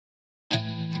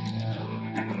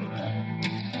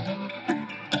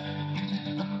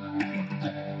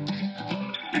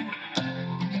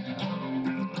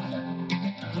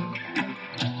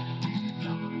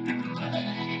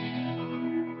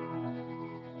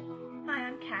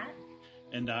Kat.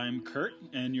 And I'm Kurt,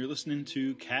 and you're listening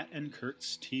to Kat and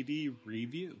Kurt's TV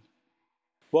Review.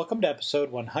 Welcome to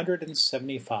episode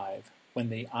 175, When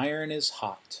the Iron is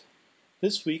Hot.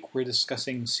 This week we're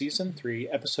discussing Season 3,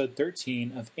 Episode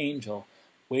 13 of Angel,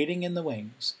 Waiting in the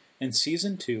Wings, and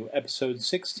Season 2, Episode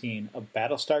 16 of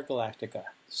Battlestar Galactica,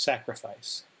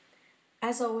 Sacrifice.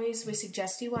 As always, we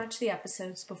suggest you watch the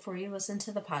episodes before you listen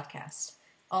to the podcast.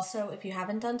 Also, if you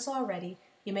haven't done so already,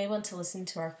 you may want to listen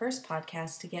to our first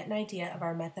podcast to get an idea of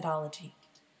our methodology.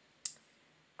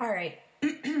 All right,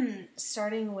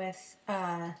 starting with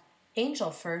Angel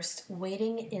first,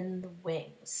 Waiting in the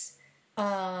Wings.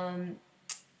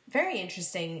 Very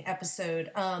interesting episode.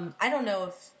 I don't know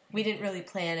if we didn't really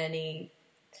plan any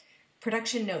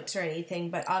production notes or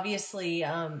anything, but obviously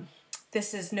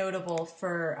this is notable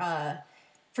for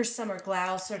Summer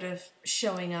Glau sort of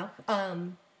showing up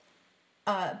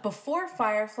before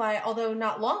Firefly, although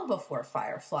not long before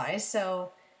Firefly.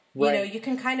 So, you know, you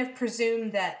can kind of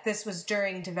presume that this was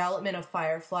during development of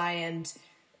Firefly, and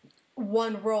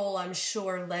one role, I'm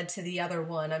sure, led to the other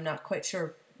one. I'm not quite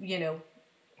sure, you know,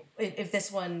 if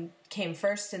this one came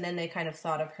first and then they kind of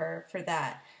thought of her for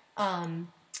that.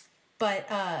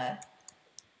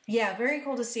 Yeah, very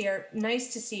cool to see her.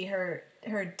 Nice to see her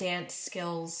dance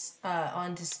skills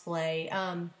on display.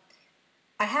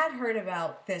 I had heard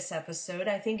about this episode,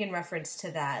 I think in reference to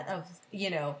that, of,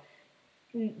 you know,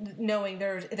 knowing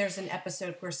there's an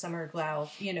episode where Summer Glau,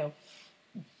 you know,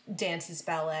 dances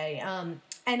ballet.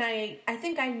 And I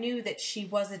think I knew that she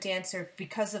was a dancer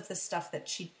because of the stuff that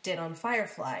she did on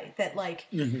Firefly. That, like,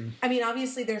 I mean,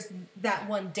 obviously there's that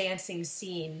one dancing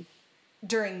scene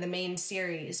during the main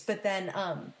series, but then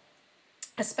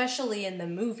especially in the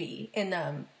movie,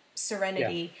 in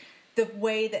Serenity, the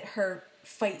way that her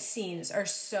fight scenes are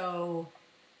so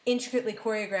intricately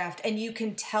choreographed, and you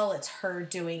can tell it's her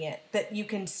doing it, that you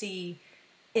can see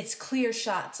it's clear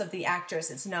shots of the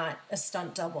actress, it's not a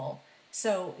stunt double.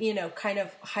 So, you know, kind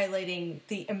of highlighting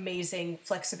the amazing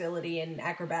flexibility and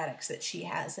acrobatics that she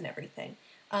has and everything.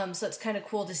 So it's kind of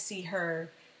cool to see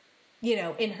her, you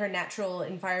know, in her natural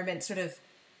environment, sort of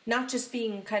not just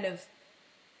being kind of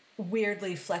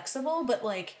weirdly flexible, but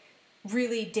like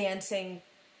really dancing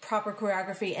proper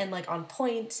choreography and like on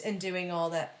point and doing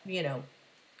all that, you know,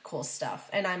 cool stuff.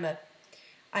 And I'm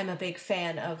a big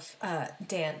fan of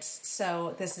dance,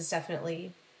 so this is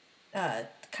definitely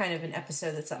kind of an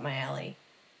episode that's up my alley.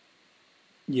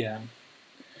 Yeah.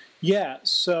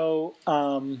 So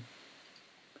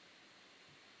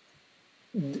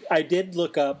I did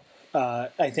look up.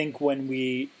 I think when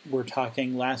we were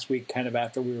talking last week, kind of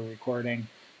after we were recording,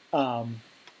 I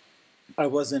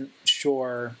wasn't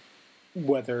sure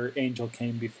whether Angel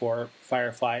came before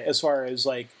Firefly, as far as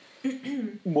like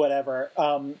whatever.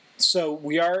 So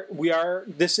we are.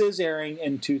 This is airing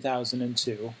in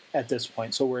 2002 at this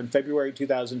point. So we're in February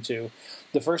 2002.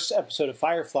 The first episode of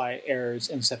Firefly airs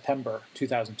in September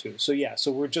 2002. So yeah, so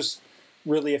we're just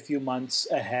really a few months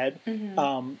ahead.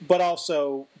 But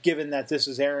also, given that this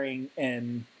is airing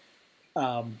in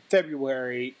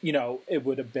February, you know, it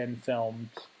would have been filmed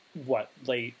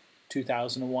late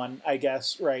 2001, I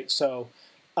guess, right? So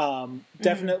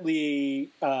definitely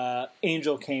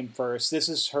Angel came first. This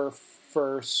is her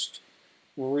first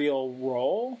real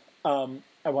role. I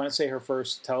want to say her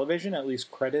first television, at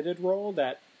least credited role,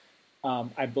 that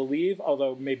I believe,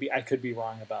 although maybe I could be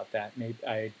wrong about that. Maybe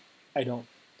I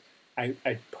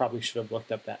probably should have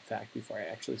looked up that fact before I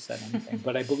actually said anything.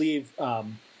 But I believe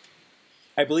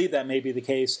that may be the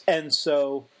case. And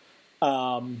so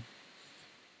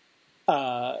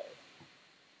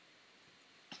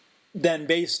then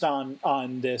based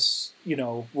on this, you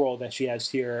know, role that she has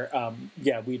here,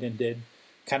 Whedon did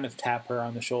kind of tap her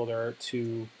on the shoulder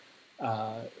to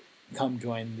come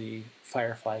join the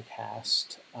Firefly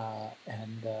cast. I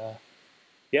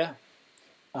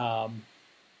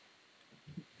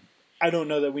don't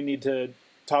know that we need to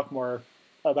talk more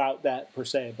about that per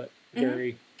se, but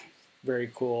very,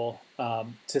 very cool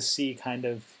to see kind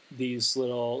of these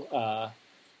little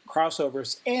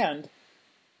crossovers. And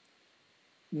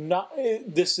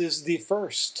this is the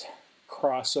first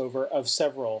crossover of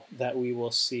several that we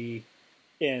will see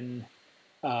in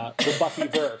the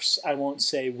Buffyverse. I won't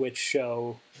say which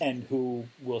show and who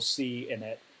we'll see in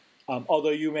it. Although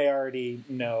you may already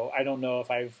know. I don't know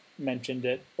if I've mentioned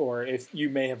it or if you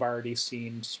may have already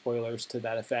seen spoilers to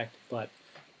that effect. But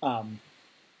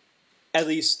at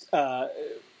least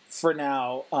for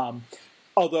now,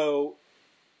 although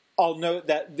I'll note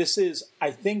that this is,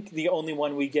 I think, the only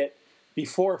one we get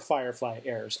before Firefly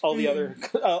airs. All the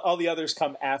others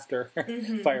come after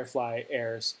Firefly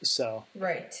airs. So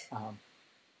right.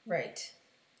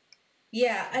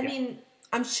 Yeah, I mean,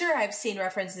 I'm sure I've seen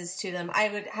references to them. I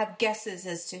would have guesses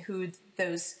as to who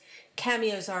those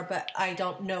cameos are, but I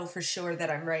don't know for sure that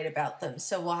I'm right about them.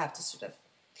 So we'll have to sort of,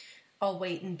 I'll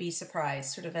wait and be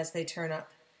surprised sort of as they turn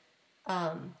up.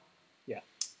 Yeah.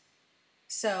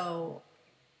 So,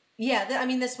 yeah, I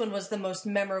mean, this one was the most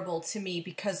memorable to me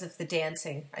because of the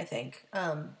dancing, I think.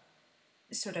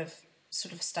 Sort of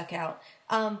stuck out.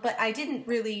 But I didn't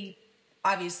really,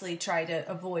 obviously, try to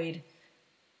avoid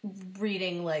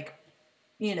reading, like,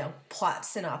 you know, plot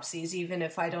synopses, even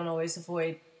if I don't always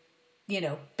avoid, you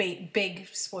know, big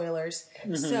spoilers.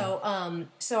 Mm-hmm.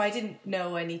 So I didn't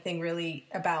know anything really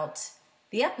about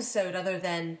the episode other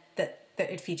than that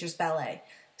it features ballet.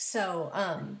 So,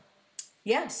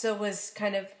 yeah, so was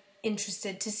kind of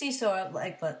interested to see. So I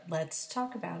like, let's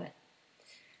talk about it.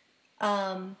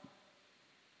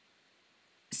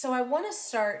 So I want to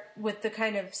start with the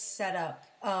kind of setup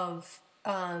of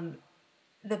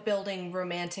the building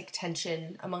romantic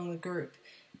tension among the group.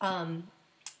 And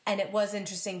it was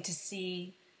interesting to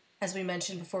see, as we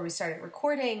mentioned before we started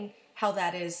recording, how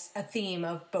that is a theme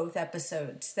of both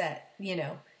episodes, that, you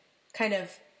know, kind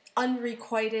of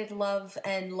unrequited love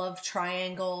and love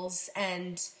triangles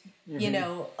and, mm-hmm. you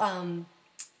know,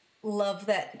 love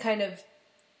that kind of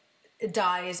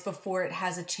dies before it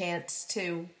has a chance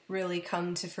to really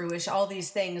come to fruition. All these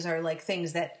things are like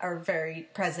things that are very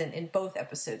present in both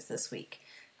episodes this week.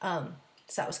 So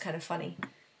that was kind of funny.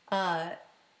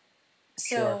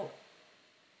 So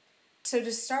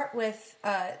to start with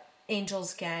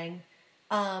Angel's gang,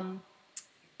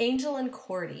 Angel and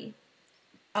Cordy,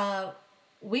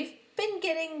 we've been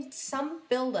getting some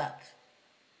build-up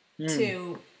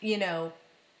to, you know,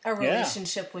 a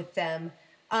relationship with them,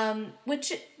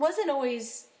 which wasn't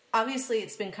always, obviously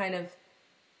it's been kind of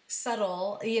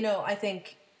subtle, you know. I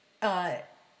think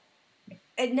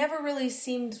it never really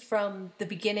seemed from the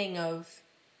beginning of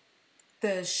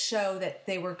the show that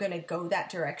they were going to go that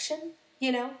direction,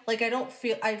 you know? Like,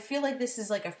 I feel like this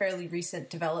is like a fairly recent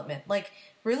development. Like,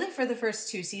 really for the first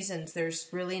 2 seasons, there's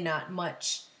really not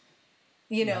much,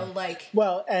 you know, like...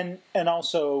 Well, and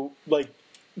also, like,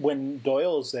 when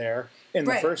Doyle's there in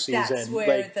the first season... that's where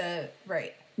like,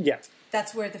 Right. Yeah.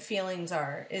 That's where the feelings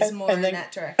are, is more in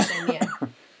that direction, yeah.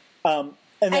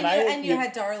 And you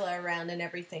had Darla around and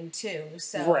everything, too,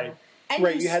 so... Right.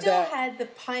 And you still had the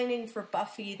pining for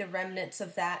Buffy, the remnants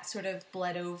of that sort of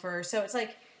bled over. So it's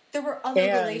like there were other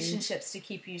relationships to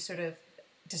keep you sort of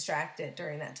distracted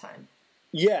during that time.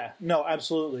 Yeah, no,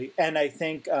 absolutely. And I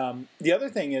think the other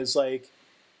thing is, like,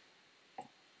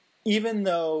 even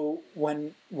though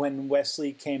when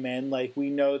Wesley came in, like, we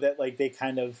know that, like, they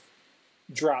kind of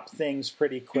dropped things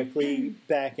pretty quickly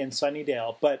back in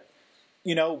Sunnydale. But,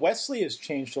 you know, Wesley has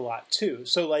changed a lot, too.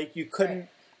 So, like, you couldn't... Right.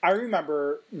 I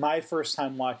remember my first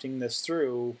time watching this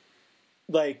through,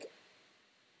 like,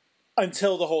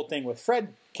 until the whole thing with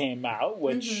Fred came out,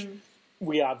 which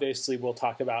we obviously will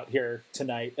talk about here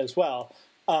tonight as well.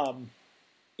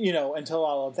 You know, until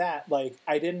all of that, like,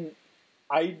 I didn't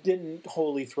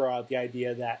wholly throw out the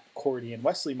idea that Cordy and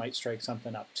Wesley might strike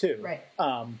something up too. Right.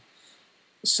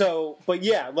 So, but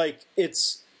yeah, like,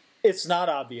 it's not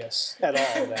obvious at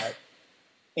all that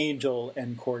Angel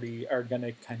and Cordy are going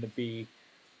to kind of be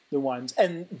the ones,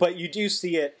 but you do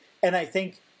see it, and I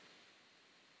think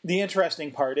the interesting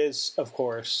part is, of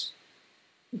course,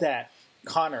 that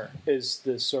Connor is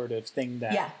the sort of thing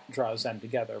that draws them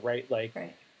together, right? Like,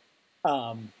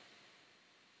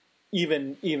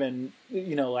 even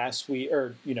you know, last week,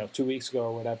 or, you know, 2 weeks ago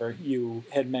or whatever, you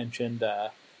had mentioned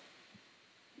how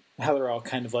they're all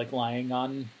kind of like lying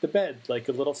on the bed like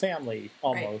a little family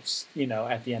almost, you know,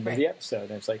 at the end of the episode,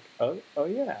 and it's like, oh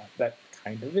yeah, that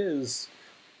kind of is.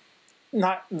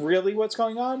 Not really what's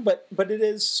going on, but it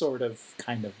is sort of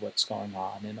kind of what's going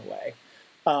on in a way.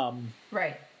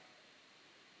 Right.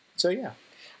 So, yeah.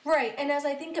 Right, and as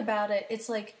I think about it, it's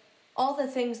like all the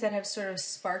things that have sort of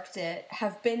sparked it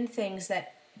have been things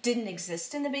that didn't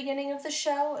exist in the beginning of the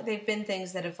show. They've been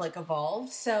things that have, like,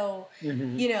 evolved. So,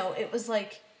 you know, it was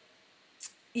like,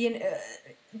 you know,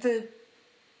 the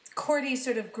Cordy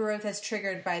sort of growth is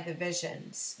triggered by the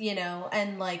visions, you know,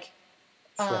 and, like,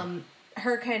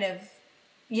 her kind of,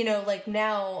 you know, like,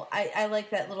 now, I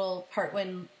like that little part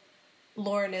when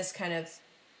Lauren is kind of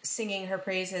singing her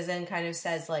praises and kind of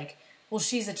says, like, well,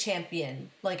 she's a champion,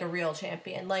 like a real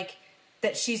champion. Like,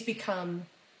 that she's become,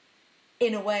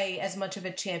 in a way, as much of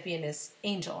a champion as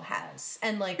Angel has.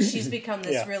 And, like, she's become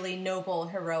this really noble,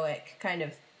 heroic kind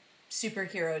of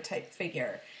superhero type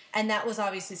figure. And that was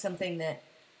obviously something that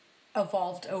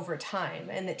evolved over time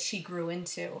and that she grew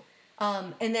into.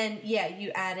 And then,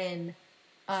 you add in...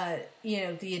 you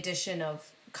know, the addition of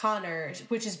Connor,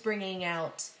 which is bringing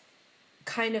out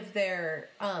kind of their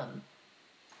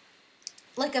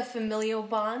like a familial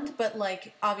bond, but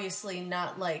like obviously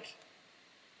not like,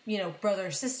 you know, brother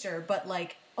sister, but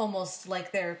like almost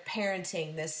like they're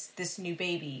parenting this new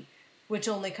baby, which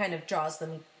only kind of draws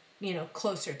them, you know,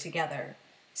 closer together.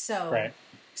 So Right.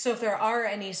 so if there are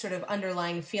any sort of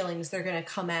underlying feelings, they're going to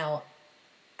come out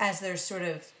as they're sort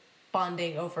of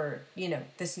bonding over, you know,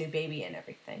 this new baby and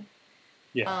everything.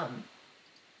 Yeah.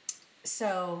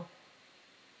 So,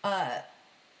 but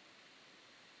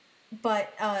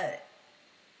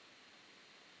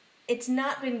it's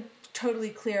not been totally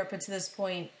clear up until this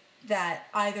point that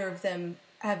either of them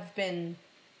have been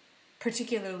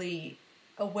particularly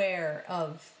aware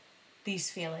of these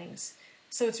feelings.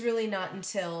 So it's really not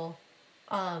until,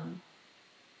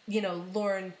 you know,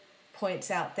 Lauren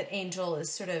points out that Angel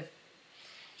is sort of,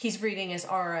 he's reading his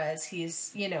aura as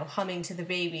he's, you know, humming to the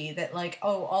baby, that like,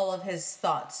 oh, all of his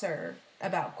thoughts are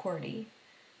about Cordy.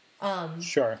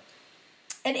 Sure.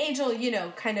 And Angel, you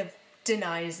know, kind of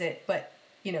denies it, but,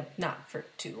 you know, not for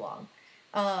too long.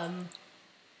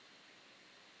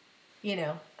 You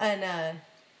know, and,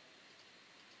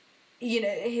 you know,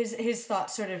 his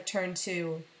thoughts sort of turn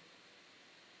to,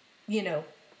 you know,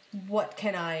 what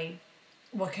can I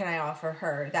offer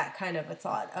her? That kind of a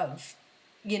thought of,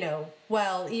 you know,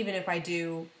 well, even if I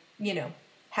do, you know,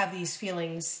 have these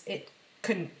feelings, it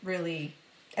couldn't really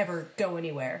ever go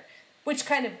anywhere, which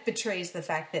kind of betrays the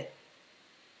fact that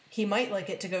he might like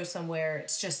it to go somewhere.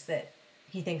 It's just that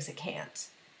he thinks it can't.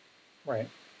 Right.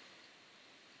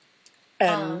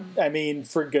 And, I mean,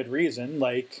 for good reason,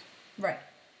 like, Right.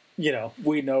 you know,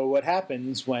 we know what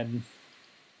happens when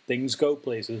things go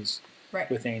places Right.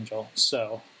 with Angel,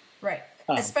 so... Right.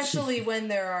 Especially when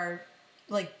there are,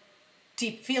 like,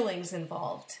 deep feelings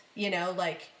involved, you know,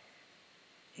 like,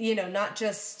 you know, not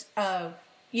just,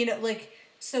 you know, like,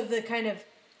 so the kind of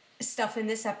stuff in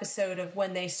this episode of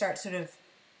when they start sort of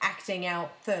acting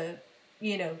out the,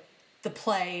 you know, the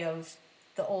play of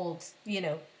the old, you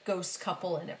know, ghost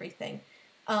couple and everything.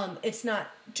 It's not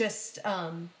just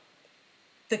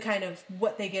the kind of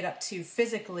what they get up to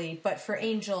physically, but for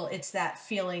Angel, it's that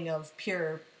feeling of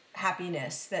pure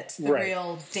happiness that's the Right.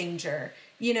 real danger.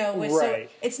 You know, Right. so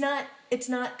it's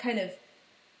not kind of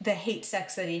the hate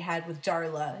sex that he had with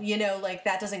Darla, you know, like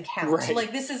that doesn't count. Right. So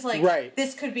like this is like Right.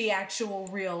 this could be actual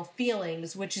real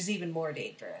feelings, which is even more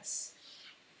dangerous.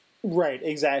 Right,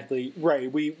 exactly.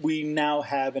 Right. We now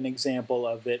have an example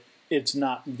of it. It's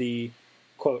not the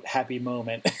quote happy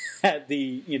moment at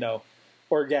the, you know,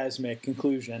 orgasmic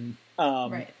conclusion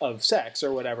Right. of sex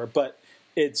or whatever, but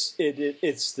it's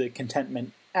the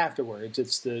contentment afterwards.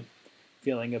 It's the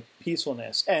feeling of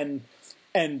peacefulness and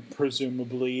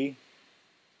presumably,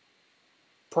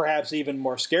 perhaps even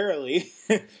more scarily,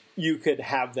 you could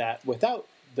have that without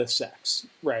the sex,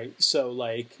 right? So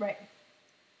like Right.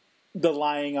 the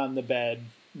lying on the bed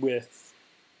with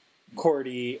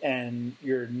Cordy and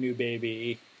your new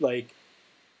baby, like,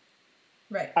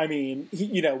 Right. I mean,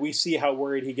 you know, we see how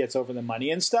worried he gets over the money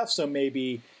and stuff, so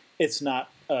maybe it's not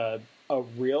a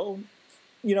real,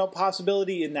 you know,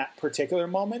 possibility in that particular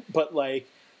moment, but like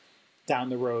down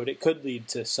the road, it could lead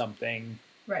to something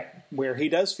Right. where he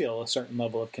does feel a certain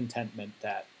level of contentment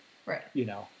that, Right. you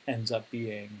know, ends up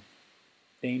being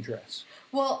dangerous.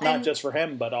 Well, Not and, just for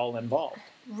him, but all involved.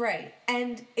 right.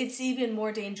 And it's even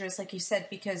more dangerous, like you said,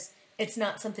 because it's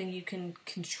not something you can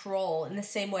control in the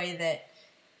same way that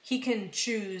he can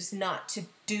choose not to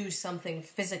do something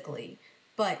physically,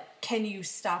 but can you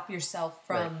stop yourself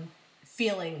from Right.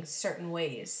 feeling certain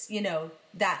ways? You know,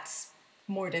 that's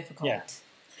more difficult. Yeah.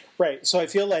 Right. So I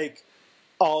feel like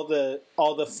all the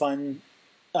fun,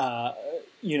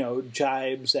 you know,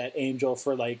 jibes at Angel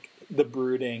for like the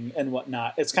brooding and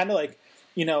whatnot. It's kind of like,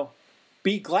 you know,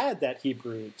 be glad that he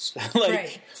broods. Like,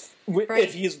 Right. Right.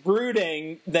 if he's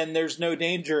brooding, then there's no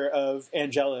danger of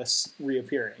Angelus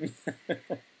reappearing.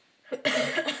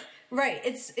 Right.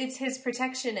 It's his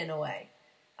protection in a way.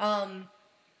 And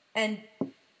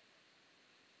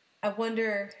I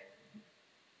wonder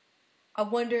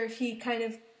if he kind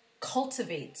of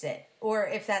cultivates it, or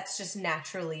if that's just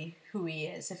naturally who he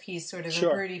is, if he's sort of Sure.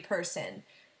 a broody person,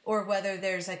 or whether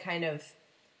there's a kind of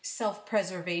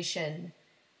self-preservation,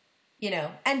 you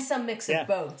know, and some mix Yeah. of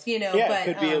both, you know. Yeah, but,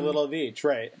 it could be a little of each,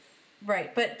 right?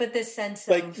 right. But this sense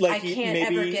Like- of like I he- can't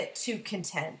ever maybe- get too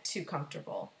content, too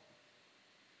comfortable.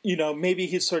 You know, maybe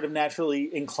he's sort of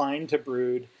naturally inclined to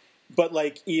brood, but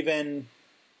like even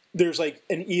there's like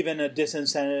even a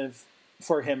disincentive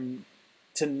for him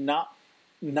to not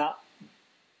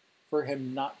for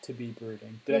him not to be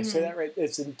brooding. Did I say that right?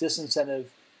 It's a disincentive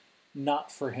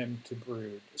not for him to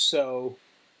brood. So,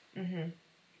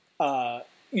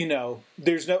 you know,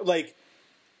 there's no like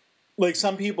like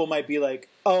some people might be like,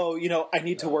 oh, I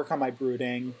need to work on my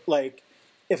brooding. Like,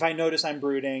 if I notice I'm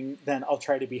brooding, then I'll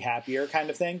try to be happier, kind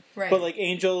of thing. Right. But like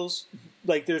Angel's,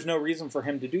 like there's no reason for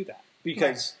him to do that,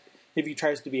 because if he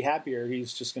tries to be happier,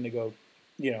 he's just going to go,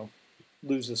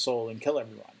 lose his soul and kill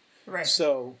everyone. Right.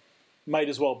 So might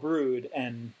as well brood,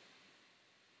 and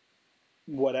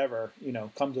whatever,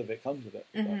 comes of it, comes of it.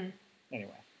 Mm-hmm. But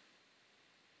anyway,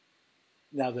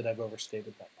 now that I've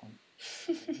overstated that point.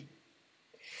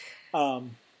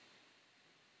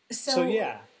 So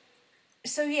yeah.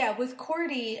 So yeah, with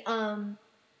Cordy,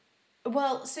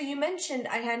 well, so you mentioned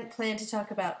I hadn't planned to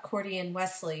talk about Cordy and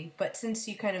Wesley, but since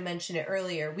you kind of mentioned it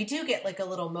earlier, we do get like a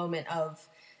little moment of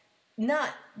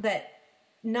not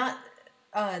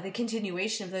the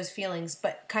continuation of those feelings,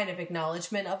 but kind of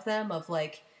acknowledgement of them, of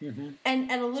like,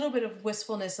 and a little bit of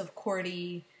wistfulness of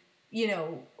Cordy,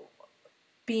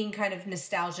 being kind of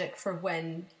nostalgic for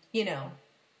when,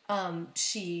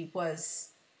 she was,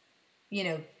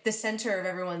 the center of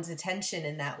everyone's attention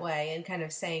in that way, and kind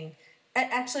of saying,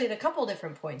 actually at a couple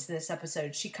different points in this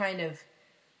episode, she kind of,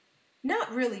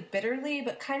 not really bitterly,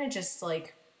 but kind of just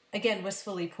like, again,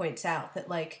 wistfully points out that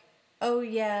like, oh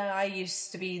yeah, I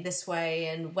used to be this way,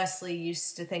 and Wesley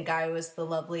used to think I was the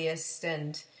loveliest,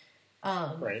 and,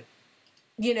 right.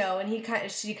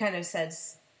 And she kind of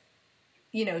says,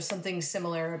 something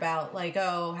similar about like,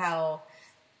 oh, how,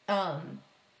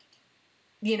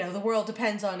 the world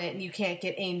depends on it, and you can't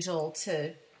get Angel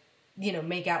to,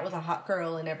 make out with a hot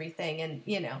girl and everything. And,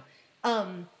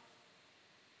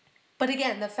 but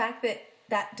again, the fact that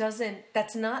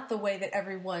that's not the way that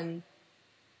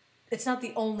it's not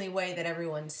the only way that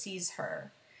everyone sees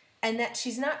her, and that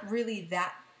she's not really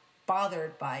that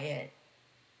bothered by it,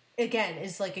 again,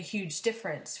 is like a huge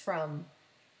difference from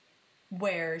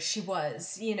where she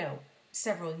was,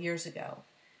 several years ago.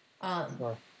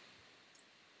 Sure.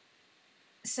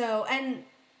 So, and,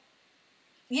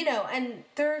 and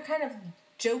there are kind of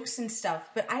jokes and stuff,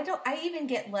 but I even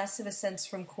get less of a sense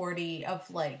from Cordy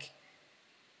of like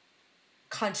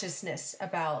consciousness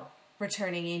about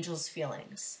returning Angel's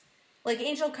feelings. Like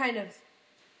Angel kind of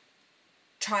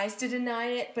tries to deny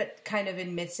it, but kind of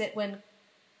admits it when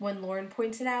Lauren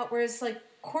points it out. Whereas like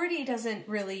Cordy doesn't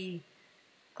really,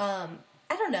 I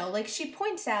don't know, like she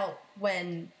points out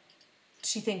when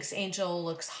she thinks Angel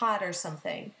looks hot or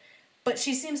something, but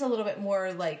she seems a little bit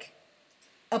more like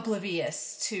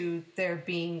oblivious to there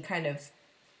being kind of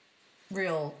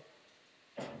real,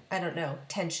 I don't know,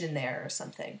 tension there or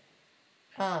something.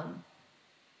 I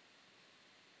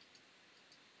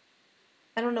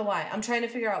don't know why. I'm trying to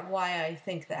figure out why I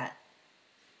think that,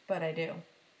 but I do.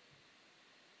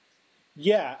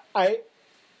 Yeah, I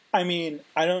mean,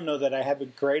 I don't know that I have a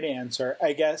great answer.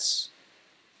 I guess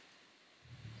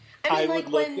I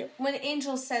mean, like when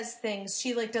Angel says things,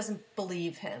 she like doesn't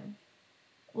believe him.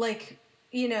 Like,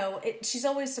 she's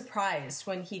always surprised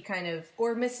when he kind of,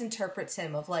 or misinterprets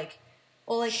him of like,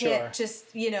 well, I can't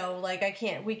just, we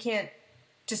can't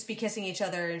just be kissing each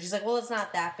other. And she's like, well, it's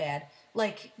not that bad.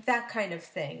 Like that kind of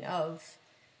thing of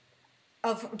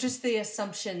just the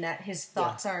assumption that his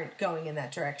thoughts aren't going in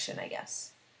that direction, I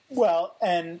guess. Well,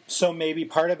 and so maybe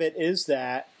part of it is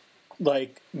that,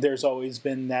 like, there's always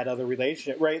been that other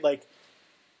relationship, right? Like,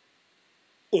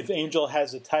 if Angel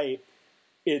has a type,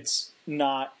 it's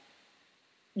not,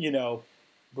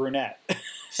 brunette.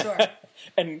 Sure.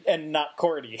 and not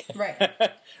Cordy. Right.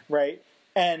 Right?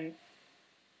 And,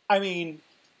 I mean,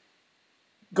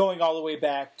 going all the way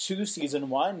back to season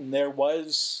 1, there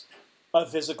was a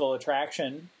physical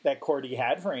attraction that Cordy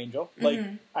had for Angel. Like,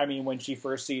 I mean, when she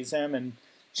first sees him and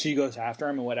she goes after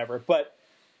him and whatever. But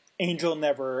Angel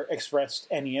never expressed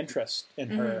any interest in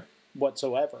her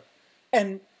whatsoever.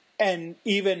 And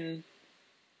even,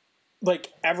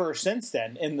 like, ever since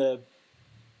then, in the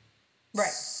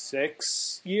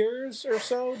 6 years or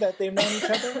so that they've known each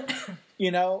other,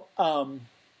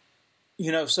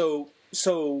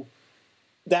 so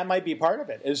that might be part of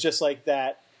it. It's just like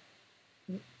that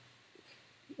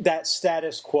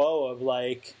status quo of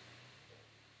like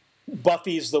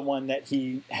Buffy's the one that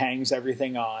he hangs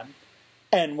everything on,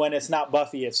 and when it's not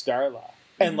Buffy, it's Darla.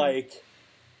 And like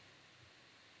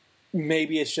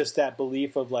maybe it's just that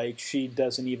belief of like she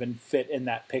doesn't even fit in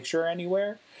that picture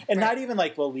anywhere, and not even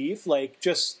like belief, like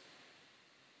just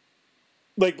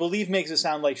like belief makes it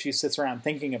sound like she sits around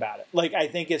thinking about it. Like I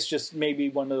think it's just maybe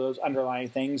one of those underlying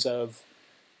things of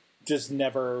just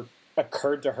never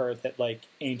occurred to her that like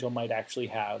Angel might actually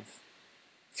have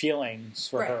feelings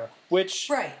for her, which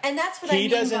and that's what he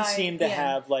doesn't seem to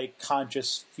have like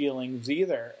conscious feelings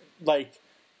either, like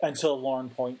until Lauren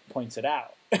points it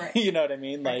out. You know what I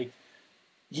mean? Like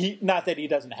he, not that he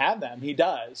doesn't have them, he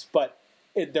does, but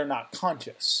they're not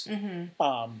conscious.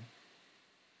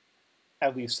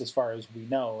 At least as far as we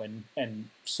know, and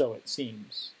so it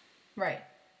seems. Right.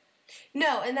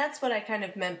 No, and that's what I kind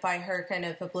of meant by her kind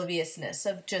of obliviousness,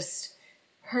 of just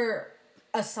her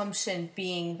assumption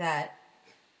being that,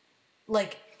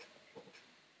 like,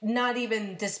 not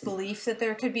even disbelief that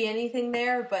there could be anything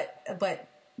there, but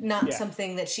not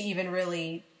something that she even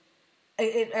really,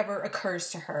 it ever occurs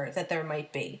to her that there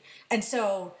might be. And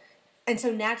so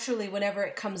naturally, whenever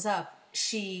it comes up,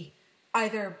 she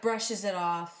either brushes it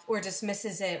off or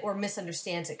dismisses it or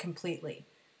misunderstands it completely.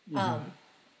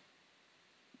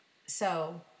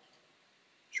 So,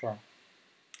 sure.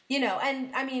 You know,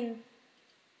 and I mean,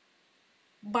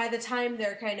 by the time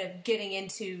they're kind of getting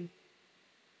into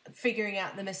figuring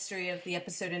out the mystery of the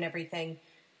episode and everything,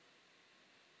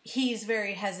 he's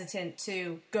very hesitant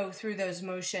to go through those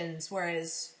motions,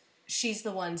 whereas she's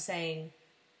the one saying,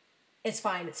 it's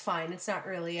fine, it's not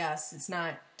really us,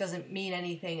 doesn't mean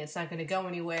anything, it's not going to go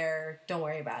anywhere, don't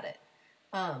worry about it.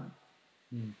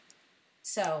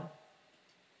 So,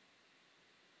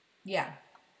 yeah.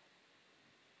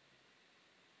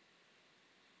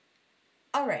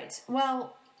 All right,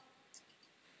 well,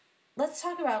 let's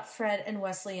talk about Fred and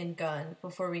Wesley and Gunn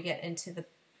before we get into the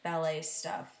ballet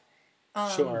stuff.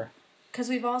 Sure. Because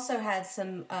we've also had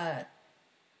some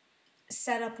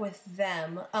setup with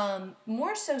them,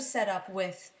 more so set up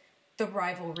with the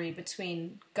rivalry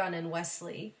between Gunn and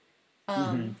Wesley.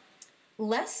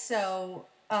 Less so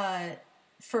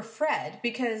for Fred,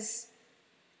 because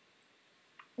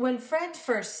when Fred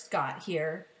first got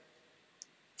here,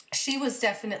 she was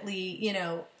definitely,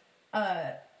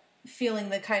 feeling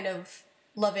the kind of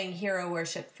loving hero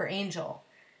worship for Angel.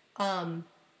 And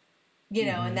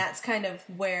that's kind of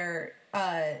where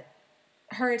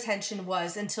her attention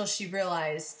was, until she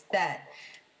realized that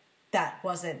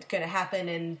wasn't going to happen,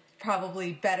 and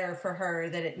probably better for her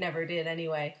that it never did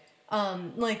anyway.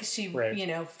 She,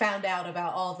 found out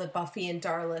about all the Buffy and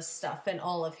Darla stuff and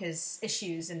all of his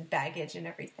issues and baggage and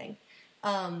everything.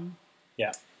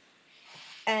 Yeah.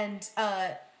 And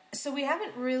so we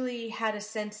haven't really had a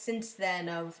sense since then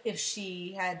of if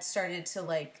she had started to,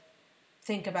 like,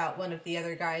 think about one of the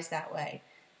other guys that way.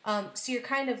 So you're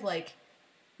kind of, like,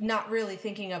 not really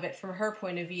thinking of it from her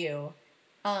point of view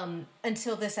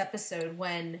until this episode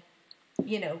when,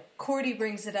 Cordy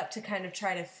brings it up to kind of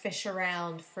try to fish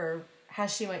around for how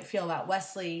she might feel about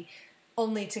Wesley,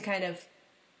 only to kind of,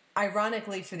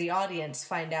 ironically for the audience,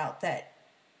 find out that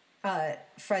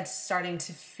Fred's starting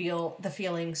to feel the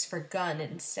feelings for Gunn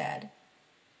instead.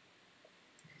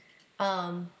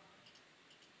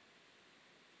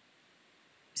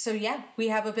 So yeah, we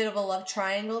have a bit of a love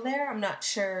triangle there. I'm not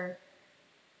sure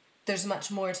there's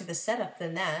much more to the setup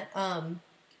than that.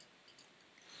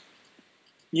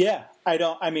 Yeah, I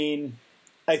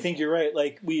think you're right.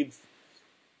 Like, we've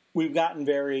gotten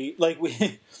very, like,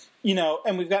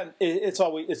 and we've gotten,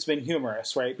 it's been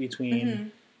humorous, right,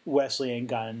 between Wesley and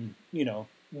Gunn,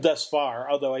 thus far,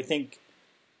 although I think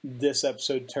this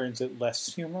episode turns it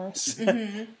less humorous.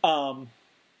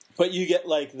 But you get,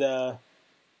 like, the,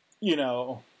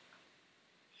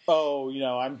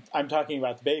 I'm talking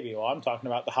about the baby, well, I'm talking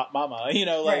about the hot mama,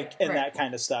 that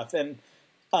kind of stuff. And,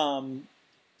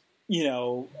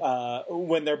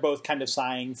 when they're both kind of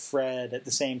sighing Fred at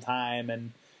the same time,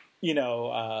 and,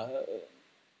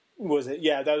 was it?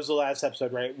 Yeah, that was the last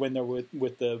episode, right? When they're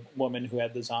with the woman who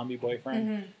had the zombie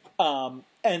boyfriend.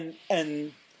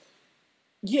 And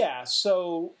yeah,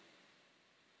 so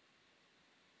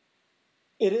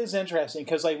it is interesting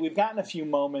because, like, we've gotten a few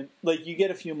moments, like, you get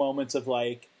a few moments of,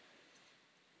 like,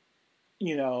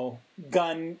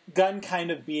 Gunn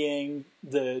kind of being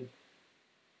the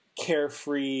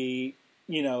carefree,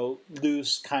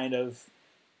 loose kind of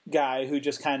guy who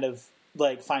just kind of,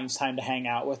 like, finds time to hang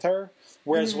out with her.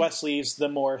 Whereas Wesley's the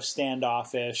more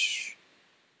standoffish,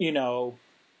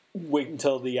 wait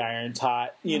until the iron's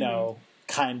hot,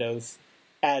 kind of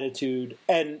attitude.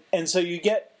 And so you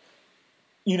get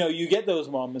those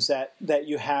moments that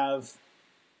you have,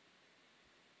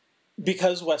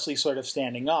 because Wesley's sort of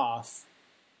standing off,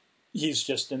 he's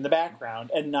just in the background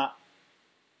and not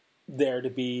there to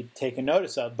be taken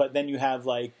notice of. But then you have,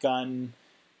 like, Gunn,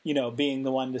 being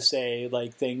the one to say,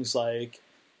 like, things like,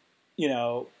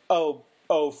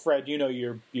 oh, Fred,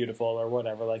 you're beautiful, or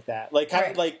whatever, like that. Like,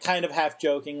 kind of half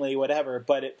jokingly, whatever.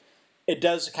 But it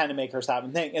does kind of make her stop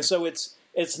and think. And so it's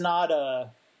not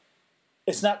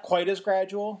quite as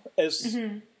gradual as,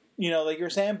 like you're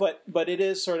saying, but it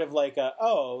is sort of like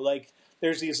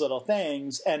there's these little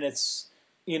things, and it's,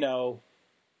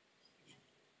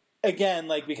 again,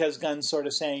 like, because Gunn's sort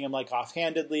of saying him, like,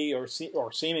 offhandedly or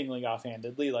seemingly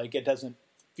offhandedly, like, it doesn't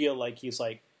feel like he's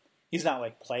not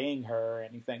like playing her or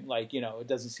anything. Like, it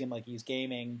doesn't seem like he's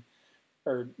gaming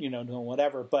or, doing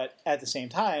whatever. But at the same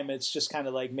time, it's just kind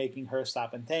of like making her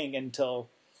stop and think until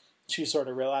she sort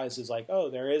of realizes like, oh,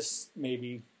 there is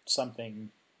maybe something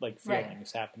like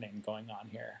feelings happening going on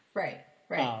here. Right.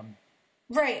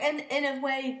 Right. And in a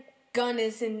way, Gunn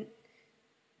isn't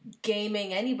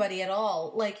gaming anybody at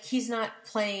all. Like, he's not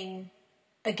playing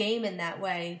a game in that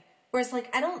way. Whereas,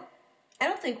 like, I don't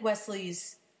think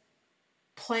Wesley's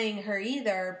playing her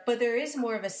either, but there is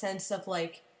more of a sense of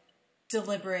like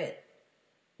deliberate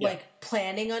like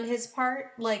planning on his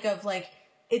part, like of like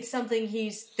it's something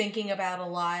he's thinking about a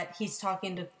lot. He's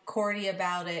talking to Cordy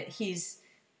about it. He's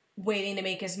waiting to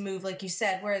make his move, like you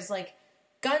said. Whereas like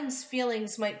Gunn's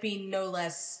feelings might be no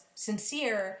less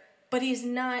sincere, but he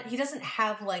doesn't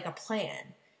have like a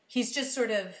plan. He's just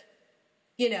sort of,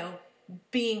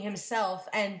 being himself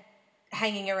and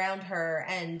hanging around her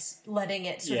and letting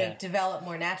it sort of develop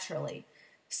more naturally.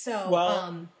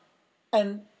 So,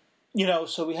 and,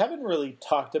 so we haven't really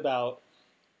talked about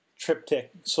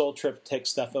soul triptych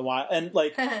stuff in a while. And,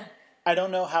 like, I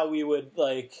don't know how we would,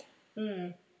 like,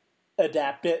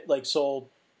 adapt it, like soul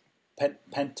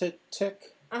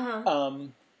pentateuch,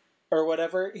 or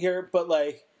whatever here. But,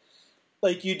 like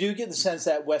you do get the sense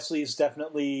that Wesley's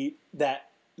definitely that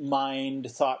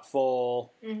mind,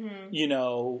 thoughtful,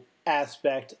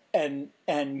 aspect, and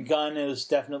Gunn is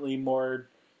definitely more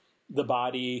the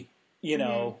body,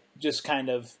 just kind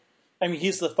of. I mean,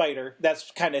 he's the fighter. That's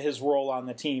kind of his role on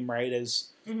the team, right? Is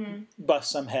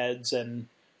bust some heads and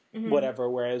whatever.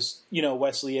 Whereas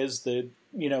Wesley is the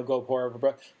go pour over,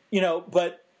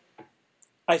 But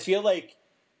I feel like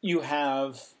you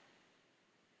have.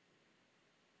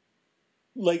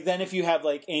 Like, then if you have,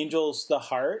 like, Angel's the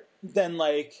heart, then,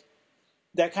 like,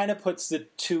 that kind of puts the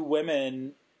two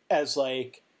women as,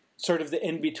 like, sort of the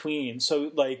in-between. So,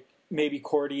 like, maybe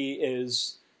Cordy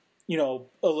is, a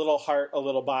little heart, a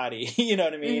little body. You know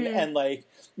what I mean? And, like,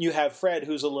 you have Fred,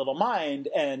 who's a little mind,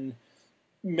 and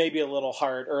maybe a little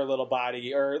heart or a little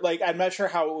body. Or, like, I'm not sure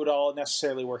how it would all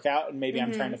necessarily work out, and maybe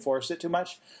I'm trying to force it too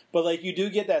much. But, like, you do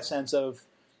get that sense of,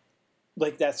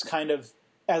 like, that's kind of...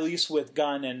 At least with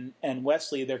Gunn and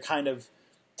Wesley, they're kind of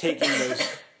taking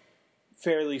those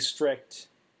fairly strict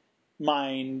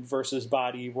mind versus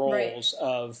body roles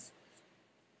of,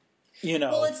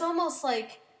 Well, it's almost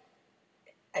like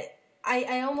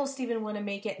I almost even want to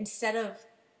make it, instead of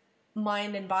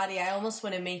mind and body, I almost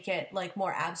want to make it like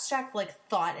more abstract, like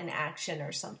thought and action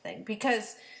or something.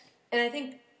 Because, and I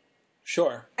think...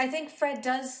 Sure. I think Fred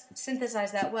does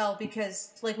synthesize that well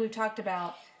because, like we've talked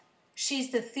about,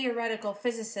 she's the theoretical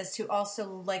physicist who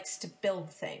also likes to build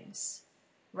things,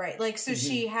 right? Like, so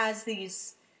she has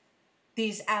these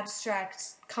abstract,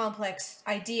 complex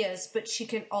ideas, but she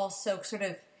can also sort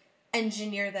of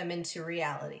engineer them into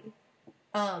reality.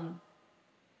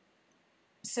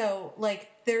 So, like,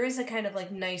 there is a kind of,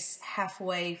 like, nice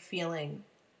halfway feeling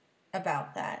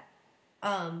about that.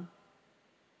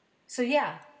 So,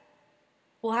 yeah.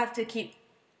 We'll have to keep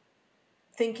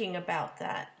thinking about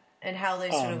that. And how they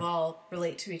sort of all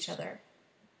relate to each other.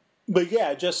 But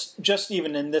yeah, just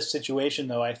even in this situation,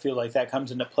 though, I feel like that comes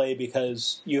into play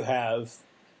because you have,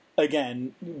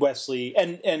 again, Wesley,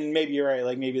 and maybe you're right,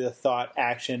 like maybe the thought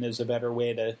action is a better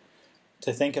way to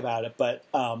think about it, but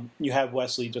you have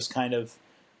Wesley just kind of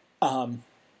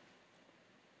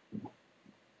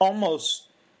almost,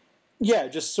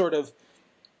 just sort of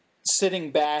sitting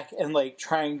back and like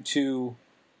trying to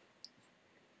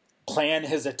plan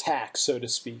his attack, so to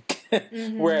speak.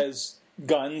 Whereas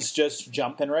Gunn's just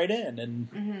jumping right in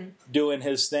and doing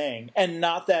his thing. And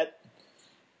not that,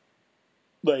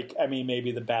 like, I mean,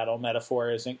 maybe the battle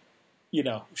metaphor isn't,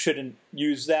 shouldn't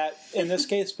use that in this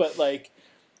case, but like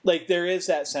there is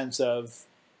that sense of,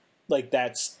 like,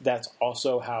 that's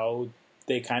also how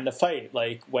they kind of fight.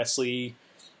 Like, Wesley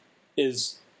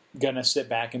is gonna sit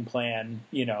back and plan,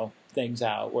 things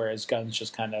out, whereas Gunn's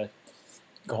just kind of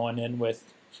going in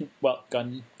with, well,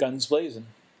 guns blazing.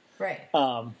 Right.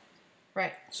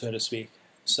 Right. So to speak.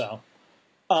 So,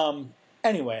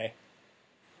 anyway.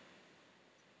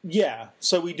 Yeah,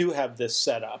 so we do have this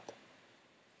setup.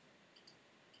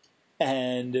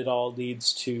 And it all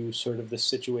leads to sort of the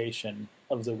situation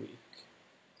of the week.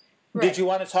 Right. Did you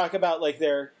want to talk about, like,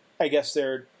 their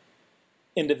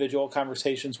individual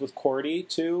conversations with Cordy,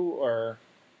 too, or...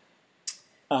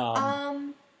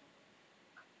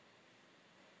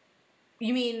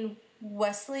 You mean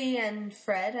Wesley and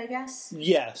Fred, I guess?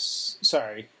 Yes.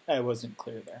 Sorry, I wasn't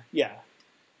clear there. Yeah.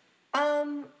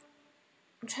 I'm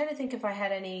trying to think if I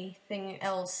had anything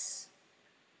else.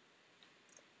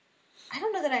 I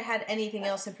don't know that I had anything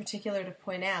else in particular to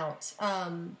point out.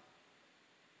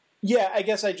 Yeah, I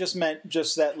guess I just meant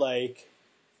just that, like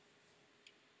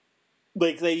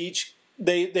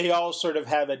they all sort of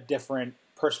have a different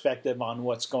perspective on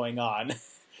what's going on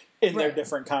in their Right.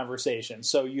 different conversations.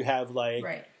 So you have like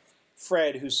Right.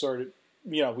 Fred, who's sort of,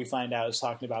 we find out is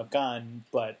talking about Gunn,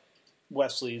 but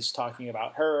Wesley's talking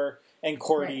about her, and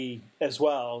Cordy as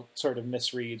well sort of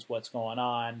misreads what's going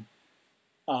on,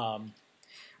 and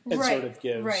sort of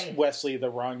gives Wesley the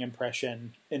wrong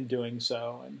impression in doing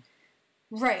so. And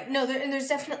right, no, and there's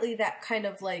definitely that kind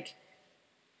of like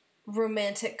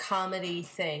romantic comedy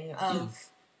thing of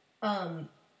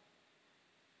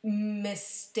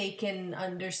mistaken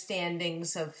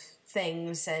understandings of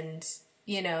things, and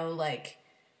like,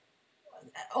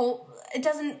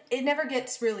 it never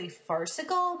gets really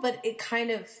farcical, but it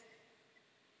kind of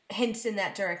hints in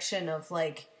that direction of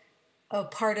like a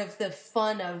part of the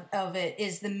fun of it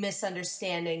is the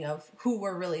misunderstanding of who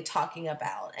we're really talking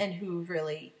about and who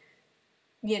really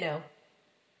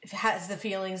has the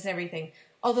feelings and everything.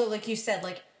 Although, like you said,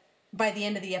 like by the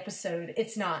end of the episode,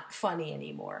 it's not funny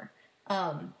anymore.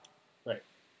 Right.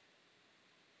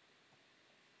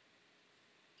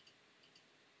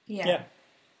 Yeah.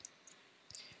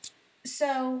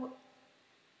 So,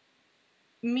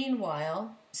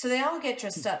 meanwhile, so they all get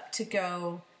dressed up to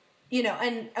go,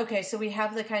 and okay, so we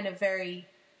have the kind of very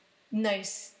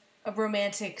nice,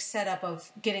 romantic setup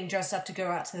of getting dressed up to go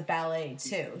out to the ballet,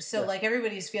 too. So, like,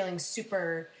 everybody's feeling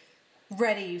super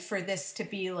ready for this to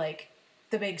be, like,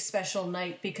 the big special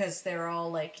night because they're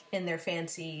all, like, in their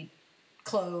fancy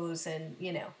clothes and,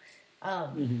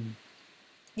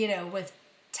 with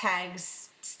tags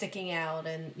sticking out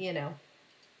and,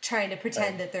 trying to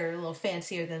pretend that they're a little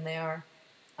fancier than they are.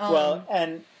 Well,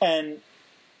 and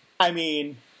I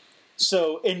mean,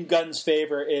 so in Gunn's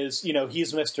favor is,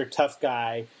 he's Mr. Tough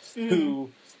Guy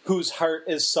whose heart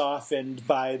is softened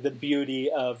by the beauty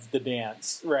of the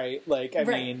dance, right? Like, I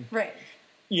mean,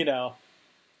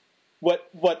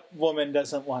 what woman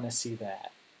doesn't want to see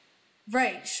that?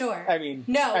 Right, sure. I mean,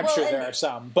 no, I'm sure there are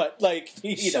some, but like,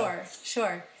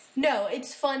 Sure. No,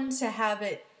 it's fun to have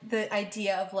the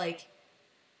idea of like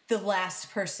the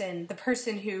last person, the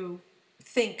person who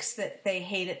thinks that they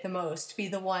hate it the most, be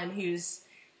the one who's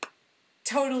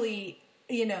totally,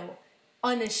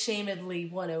 unashamedly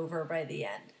won over by the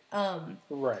end.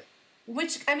 Right.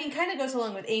 Which, I mean, kind of goes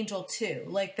along with Angel, too.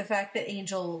 Like, the fact that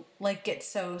Angel, like, gets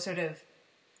so sort of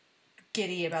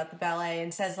giddy about the ballet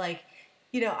and says, like,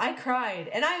 I cried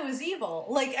and I was evil.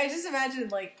 Like, I just imagine,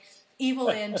 like, evil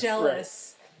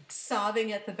Angelus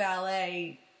sobbing at the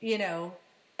ballet,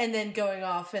 and then going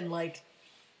off and, like,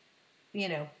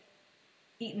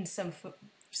 eating some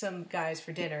guys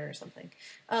for dinner or something.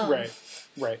 Right.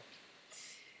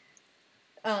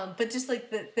 But just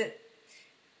like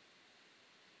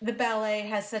the ballet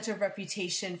has such a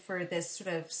reputation for this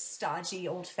sort of stodgy,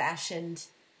 old-fashioned,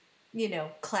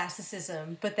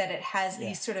 classicism, but that it has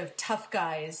these sort of tough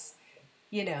guys,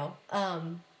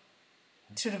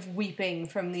 sort of weeping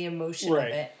from the emotion of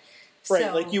it. Right,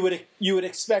 so, like you would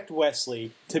expect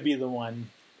Wesley to be the one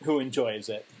who enjoys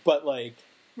it, but like,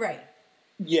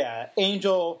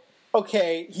 Angel.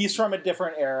 Okay, he's from a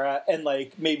different era, and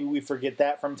like maybe we forget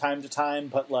that from time to time,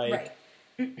 but like,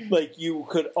 like you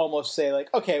could almost say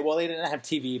like, okay, well they didn't have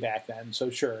TV back then, so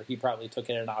sure, he probably took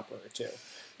in an opera or two.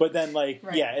 But then like,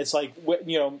 it's like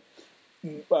Gunn,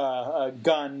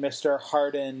 Mr.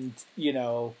 Hardened,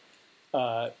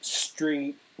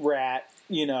 street rat,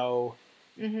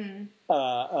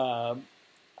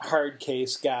 hard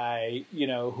case guy,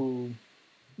 who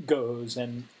goes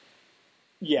and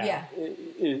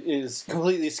is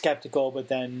completely skeptical, but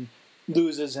then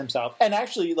loses himself. And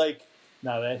actually, like,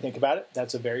 now that I think about it,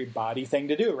 that's a very body thing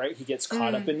to do, right? He gets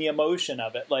caught up in the emotion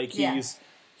of it. Like,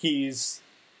 he's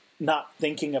not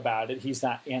thinking about it. He's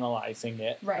not analyzing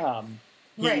it. Right.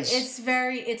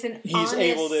 It's an honest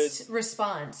able to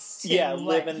response to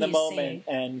live in the moment seeing.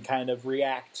 And kind of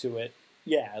react to it.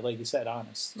 Yeah, like you said,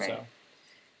 honest. Right. So.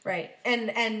 Right.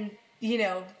 And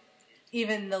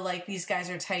even the, like, these guys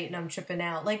are tight and I'm tripping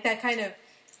out. Like, that kind of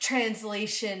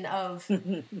translation of...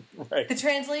 The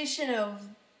translation of,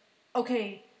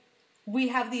 okay, we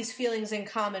have these feelings in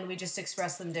common, we just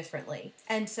express them differently.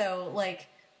 And so, like,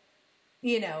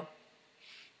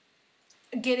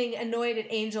 getting annoyed at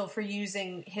Angel for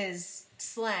using his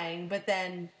slang, but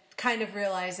then kind of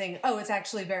realizing, oh, it's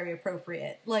actually very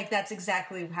appropriate. Like, that's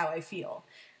exactly how I feel.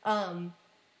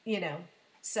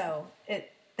 So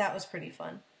that was pretty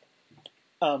fun.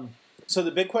 So the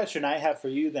big question I have for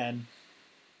you then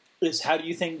is, how do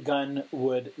you think Gunn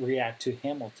would react to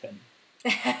Hamilton?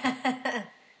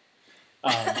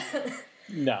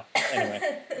 No,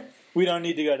 anyway, we don't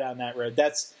need to go down that road.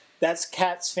 That's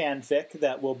Kat's fanfic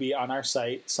that will be on our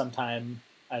site sometime,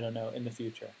 I don't know, in the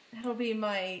future. That'll be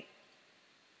my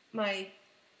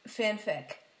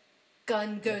fanfic.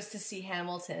 Gunn goes to see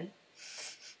Hamilton.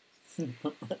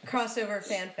 Crossover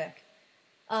fanfic.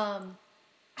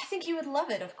 I think you would love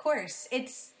it, of course.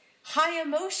 It's high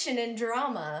emotion and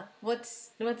drama.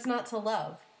 What's not to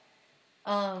love?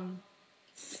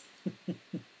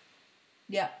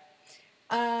 Yeah.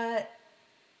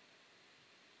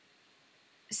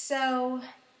 So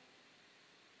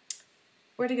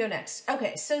where to go next?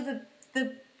 Okay, so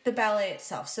the ballet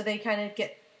itself. So they kind of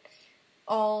get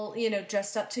all,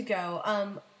 dressed up to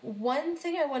go. One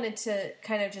thing I wanted to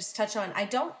kind of just touch on, I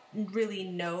don't really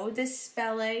know this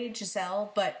ballet,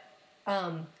 Giselle, but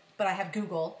I have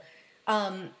Google.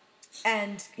 And,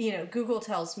 Google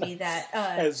tells me that...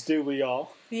 as do we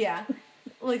all. Yeah.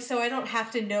 So I don't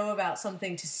have to know about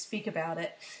something to speak about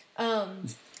it.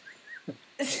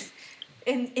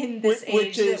 In this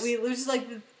age that we... Which is like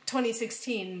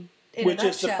 2016 in which a nutshell,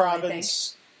 is the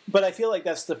province... But I feel like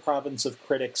that's the province of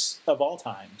critics of all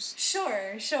times.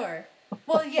 Sure.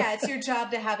 Well, yeah, it's your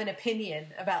job to have an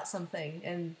opinion about something,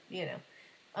 and,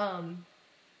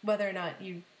 whether or not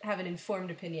you have an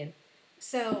informed opinion.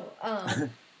 So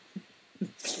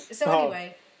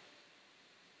anyway.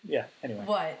 Yeah, anyway.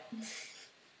 What?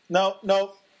 No,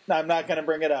 I'm not going to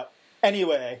bring it up.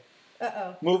 Anyway.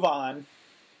 Uh-oh. Move on.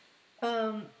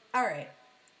 All right.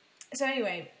 So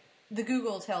anyway, the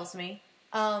Google tells me,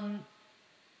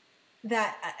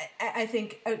 that I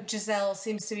think Giselle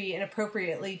seems to be an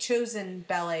appropriately chosen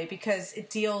ballet because it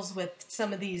deals with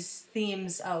some of these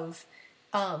themes of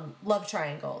love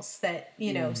triangles that,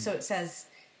 so it says,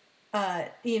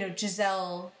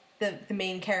 Giselle, the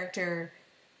main character,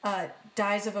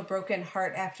 dies of a broken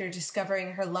heart after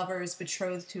discovering her lover is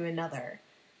betrothed to another.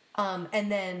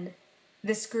 And then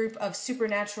this group of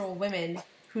supernatural women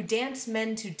who dance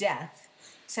men to death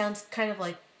sounds kind of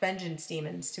like vengeance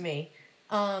demons to me.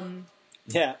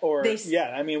 Yeah, or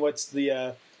I mean, what's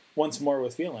the once more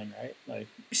with feeling, right? Like,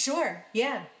 sure,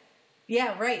 yeah,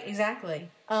 right, exactly.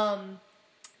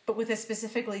 But with a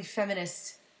specifically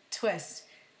feminist twist.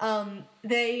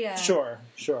 They sure.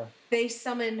 They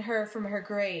summon her from her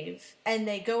grave and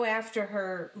they go after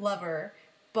her lover,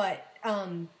 but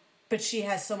she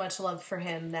has so much love for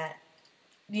him that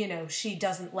she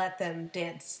doesn't let them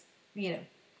dance,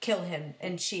 kill him,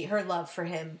 and her love for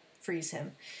him frees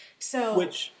him. So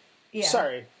which. Yeah.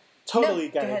 Sorry, totally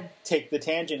go got to take the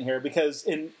tangent here because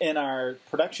in our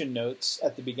production notes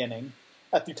at the beginning,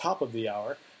 at the top of the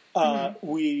hour,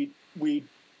 we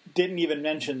didn't even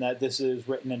mention that this is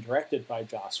written and directed by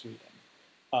Joss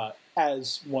Whedon,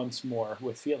 as Once More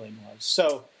with Feeling was.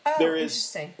 So there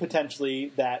is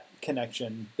potentially that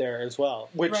connection there as well,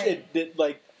 which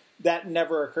that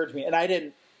never occurred to me, and I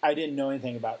didn't know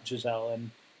anything about Giselle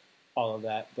and all of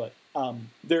that, but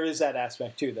there is that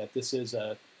aspect too that this is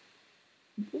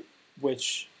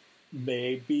which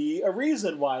may be a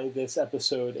reason why this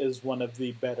episode is one of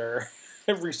the better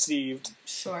received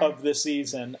of the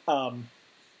season.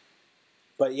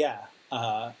 But yeah.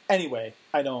 Anyway,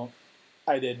 I was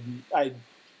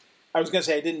going to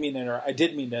say I did mean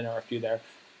to interrupt you there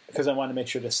because I want to make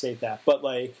sure to state that. But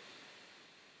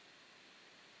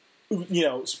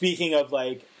speaking of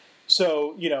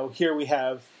so here we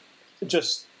have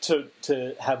just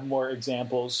to have more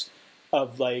examples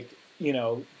of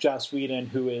Joss Whedon,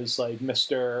 who is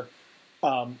Mr.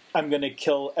 I'm going to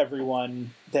kill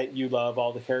everyone that you love,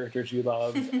 all the characters you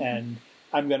love, and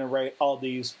I'm going to write all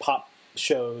these pop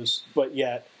shows, but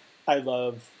yet I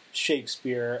love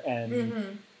Shakespeare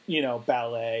and,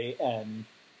 ballet and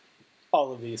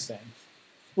all of these things.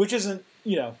 Which isn't,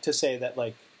 to say that,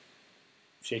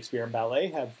 Shakespeare and ballet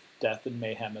have death and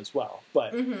mayhem as well.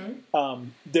 But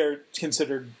they're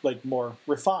considered, more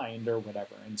refined or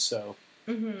whatever, and so...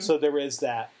 So there is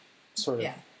that sort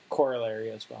of corollary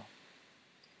as well.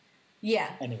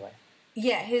 Yeah. Anyway.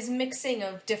 Yeah, his mixing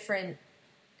of different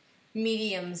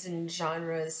mediums and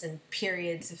genres and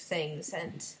periods of things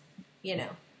and,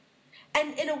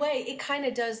 And in a way, it kind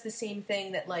of does the same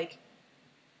thing that,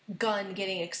 Gunn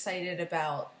getting excited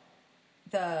about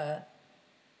the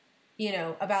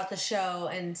show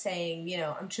and saying,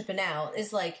 I'm tripping out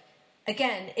is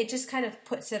again, it just kind of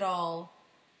puts it all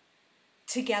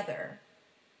together.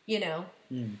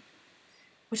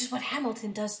 Which is what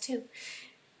Hamilton does too.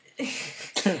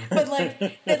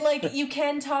 But you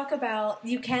can talk about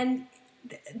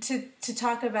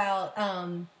talk about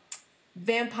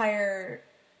vampire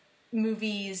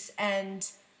movies and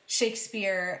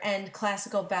Shakespeare and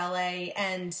classical ballet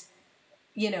and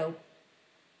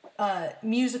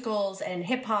musicals and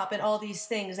hip hop and all these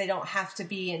things, they don't have to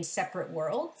be in separate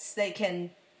worlds. They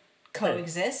can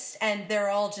coexist, and they're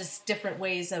all just different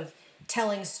ways of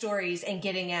telling stories and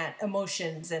getting at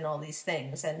emotions and all these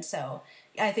things. And so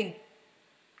I think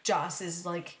Joss is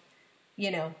like,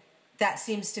 that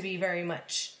seems to be very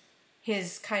much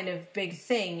his kind of big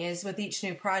thing, is with each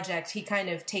new project, he kind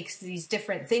of takes these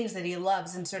different things that he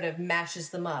loves and sort of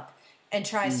mashes them up and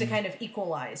tries to kind of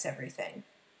equalize everything.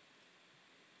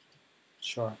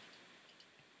 Sure.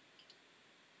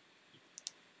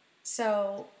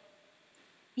 So,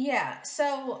 yeah.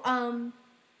 So,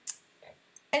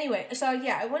 anyway, so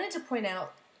yeah, I wanted to point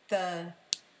out the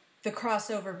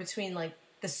crossover between, like,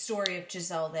 the story of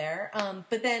Giselle there.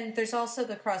 But then there's also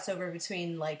the crossover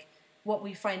between, like, what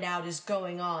we find out is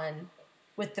going on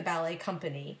with the ballet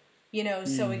company.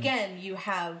 So again, you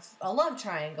have a love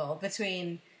triangle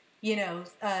between,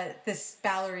 this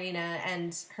ballerina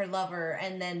and her lover,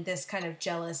 and then this kind of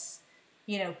jealous,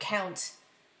 count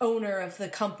owner of the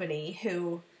company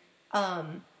who,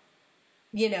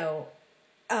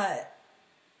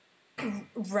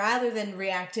 rather than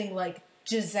reacting like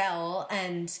Giselle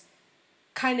and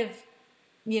kind of,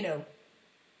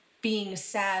 being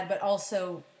sad, but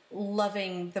also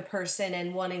loving the person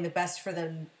and wanting the best for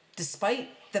them, despite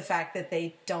the fact that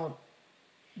they don't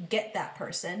get that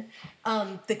person.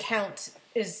 The Count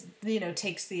is,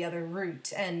 takes the other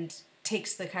route and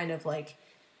takes the kind of like,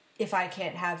 if I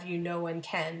can't have you, no one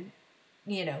can,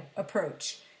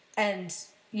 approach. And,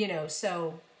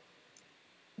 so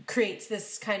creates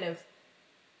this kind of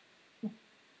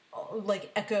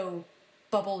like echo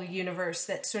bubble universe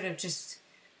that sort of just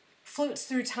floats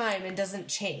through time and doesn't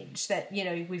change. That,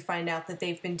 we find out that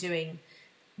they've been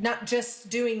not just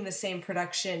doing the same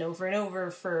production over and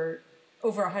over for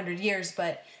over 100 years,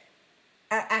 but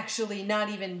actually not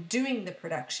even doing the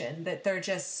production, that they're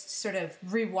just sort of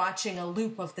rewatching a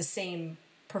loop of the same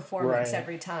performance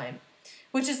every time,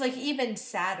 which is like even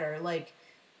sadder. Like,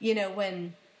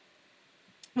 when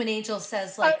Angel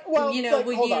says like,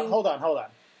 hold on.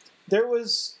 There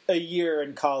was a year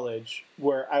in college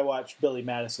where I watched Billy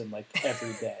Madison like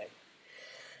every day.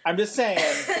 I'm just saying,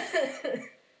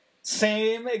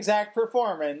 same exact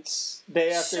performance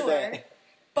day after day.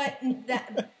 But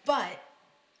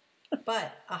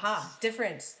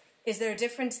difference. Is there a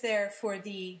difference there for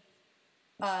the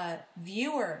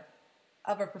viewer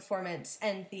of a performance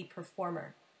and the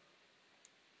performer?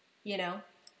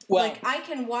 Well, like, I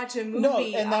can watch a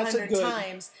movie 100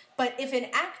 times, but if an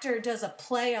actor does a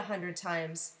play 100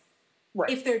 times,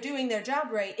 if they're doing their job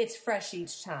right, it's fresh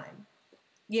each time.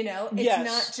 It's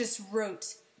not just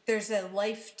rote. There's a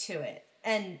life to it.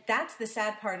 And that's the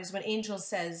sad part, is when Angel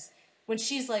says, when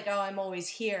she's like, oh, I'm always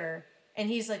here, and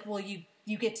he's like, well, you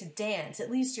get to dance.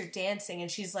 At least you're dancing.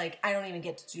 And she's like, I don't even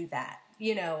get to do that.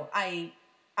 I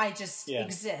just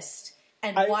exist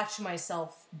and watch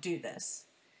myself do this.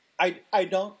 I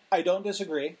don't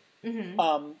disagree.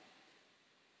 Mm-hmm.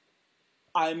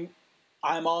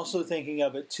 I'm also thinking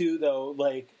of it too, though.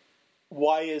 Like,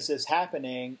 why is this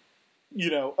happening?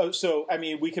 So I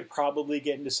mean, we could probably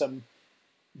get into some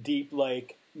deep,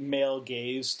 like, male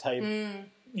gaze type,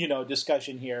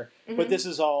 discussion here. Mm-hmm. But this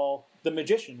is all the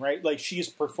magician, right? Like, she's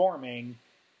performing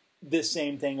this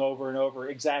same thing over and over,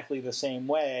 exactly the same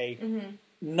way,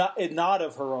 not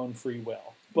of her own free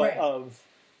will, but of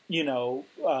the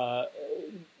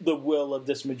will of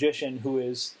this magician who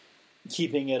is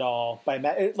keeping it all by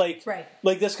like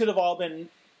this could have all been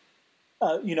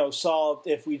solved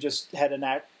if we just had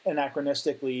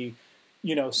anachronistically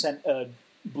sent a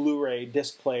Blu-ray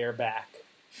disc player back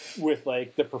with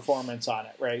like the performance on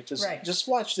it, right? Just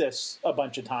watch this a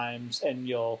bunch of times and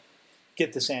you'll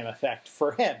get the same effect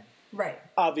for him. Right.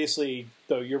 Obviously,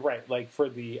 though, you're right. Like, for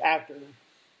the actor,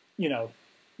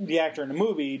 the actor in a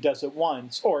movie does it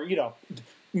once, or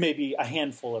maybe a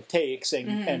handful of takes,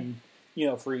 and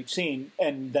for each scene,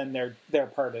 and then their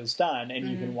part is done, and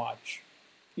you can watch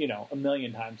a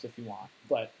million times if you want.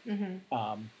 But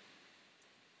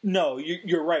no,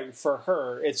 you're right. For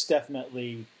her, it's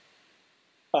definitely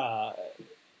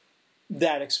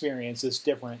that experience is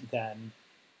different than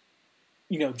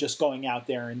just going out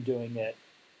there and doing it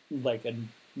like a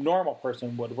normal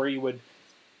person would, where you would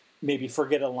maybe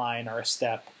forget a line or a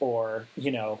step, or,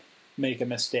 make a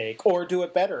mistake, or do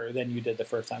it better than you did the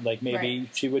first time. Like, maybe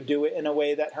she would do it in a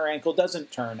way that her ankle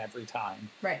doesn't turn every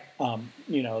time. Right.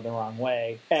 The wrong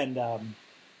way. And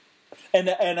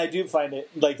I do find it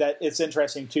like that. It's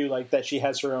interesting too, like that she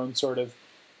has her own sort of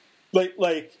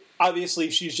like obviously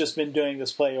she's just been doing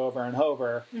this play over and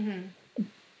over,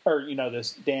 or,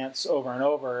 this dance over and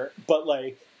over. But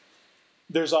like,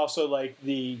 there's also like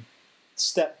the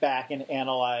step back and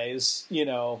analyze,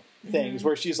 things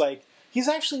where she's like, he's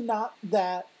actually not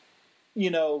that,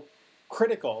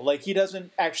 critical. Like, he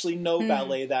doesn't actually know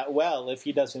ballet that well if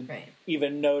he doesn't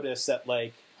even notice that,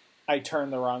 like, I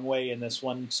turn the wrong way in this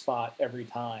one spot every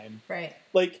time. Right.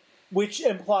 Like, which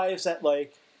implies that,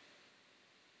 like,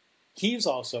 he's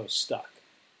also stuck,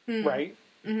 right?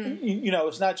 Mm-hmm.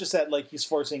 It's not just that, like, he's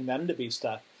forcing them to be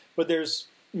stuck, but there's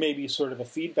maybe sort of a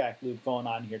feedback loop going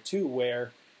on here, too,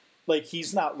 where, like,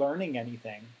 he's not learning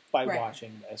anything by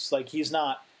watching this. Like, it's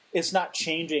not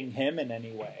changing him in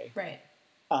any way. Right.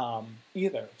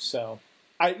 Either. So,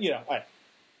 I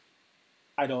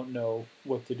don't know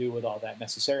what to do with all that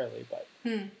necessarily, but,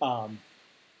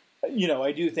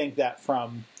 I do think that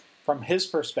from his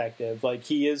perspective, like,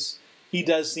 he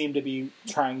does seem to be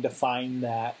trying to find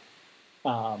that,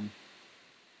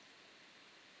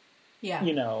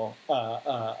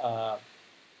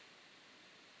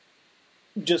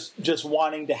 just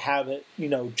wanting to have it,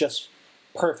 just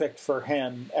perfect for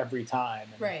him every time.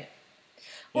 Right.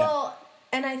 Well,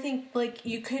 and I think, like,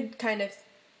 you could kind of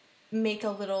make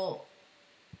a little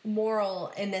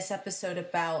moral in this episode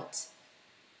about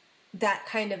that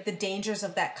kind of, the dangers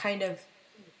of that kind of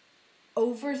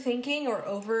overthinking or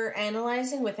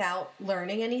over-analyzing without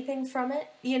learning anything from it.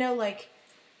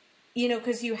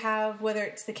 Because you have, whether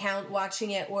it's the Count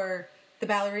watching it or the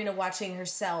ballerina watching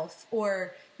herself,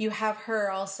 or you have her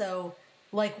also,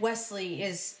 like Wesley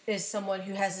is someone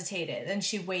who hesitated and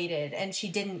she waited and she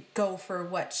didn't go for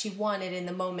what she wanted in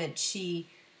the moment. She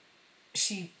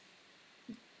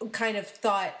kind of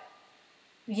thought,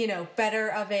 better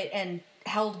of it and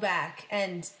held back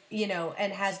and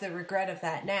has the regret of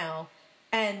that now.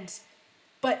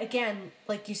 But again,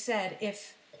 like you said,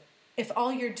 if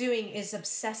all you're doing is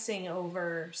obsessing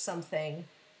over something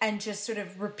and just sort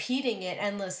of repeating it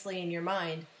endlessly in your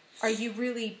mind, are you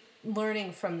really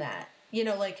learning from that?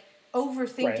 Like,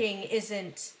 overthinking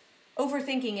isn't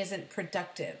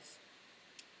productive.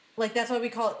 Like, that's why we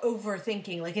call it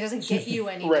overthinking. Like, it doesn't get you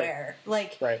anywhere.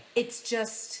 It's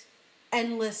just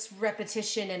endless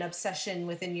repetition and obsession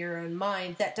within your own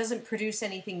mind that doesn't produce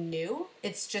anything new.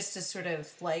 It's just a sort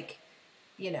of, like,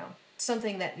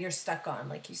 something that you're stuck on,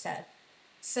 like you said.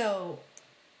 So,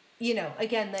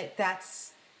 again,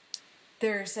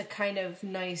 there's a kind of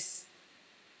nice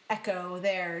echo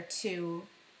there to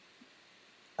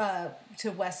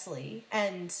Wesley,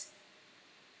 and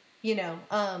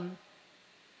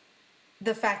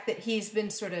the fact that he's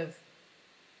been sort of,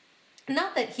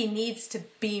 not that he needs to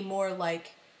be more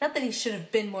like, not that he should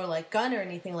have been more like Gunn or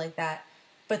anything like that,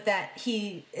 but that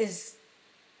he is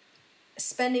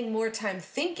spending more time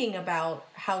thinking about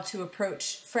how to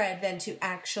approach Fred than to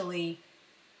actually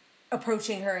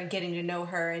approaching her and getting to know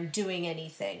her and doing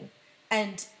anything.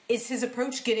 And is his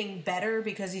approach getting better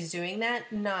because he's doing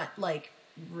that? Not, like,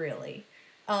 really.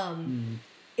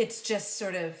 It's just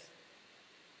sort of,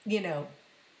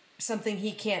 something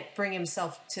he can't bring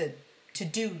himself to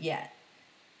do yet.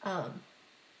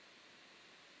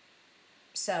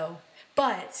 So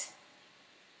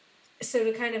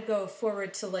to kind of go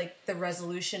forward to, like, the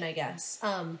resolution, I guess,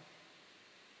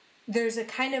 there's a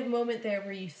kind of moment there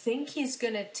where you think he's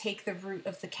going to take the route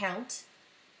of the Count,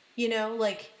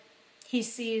 like, he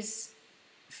sees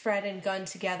Fred and Gunn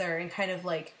together and kind of,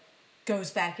 like, goes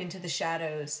back into the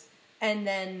shadows, and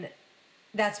then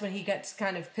that's when he gets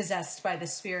kind of possessed by the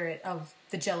spirit of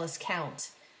the jealous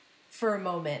Count for a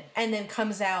moment, and then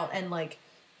comes out and, like,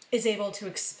 is able to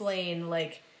explain,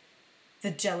 like,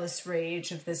 the jealous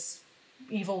rage of this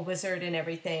evil wizard and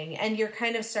everything. And you're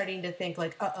kind of starting to think,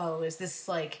 like, is this,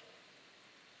 like,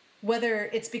 whether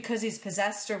it's because he's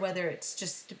possessed or whether it's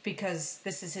just because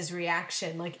this is his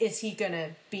reaction, like, is he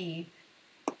gonna be,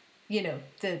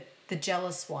 the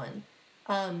jealous one?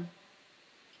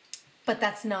 But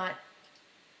that's not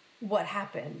what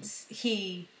happens.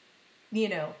 He,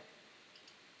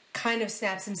 kind of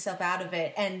snaps himself out of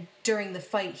it, and during the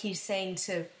fight he's saying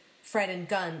to Fred and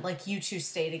Gunn, like, you two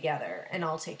stay together and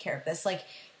I'll take care of this. Like,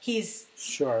 he's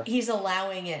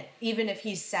allowing it, even if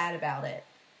he's sad about it.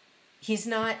 He's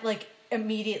not, like,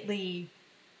 immediately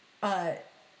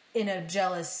in a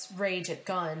jealous rage at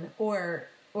Gunn or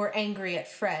angry at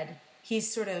Fred.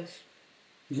 He's sort of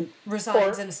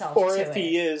resigns himself to it. Or if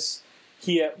he is,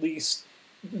 he at least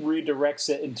redirects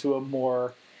it into a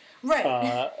more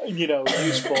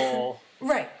useful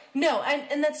right. No,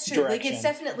 and that's true. Direction. Like, it's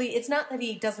definitely, it's not that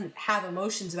he doesn't have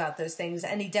emotions about those things,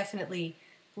 and he definitely,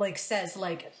 like, says,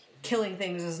 like, killing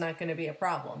things is not going to be a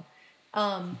problem.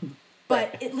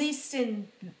 But at least in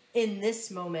this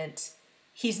moment,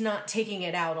 he's not taking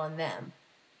it out on them.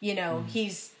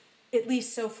 He's, at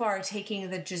least so far, taking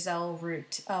the Giselle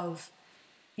route of,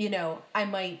 I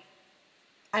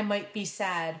might be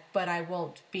sad, but I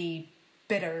won't be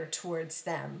bitter towards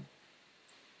them.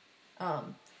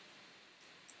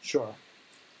 Sure.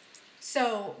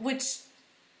 So, which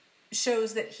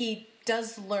shows that he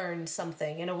does learn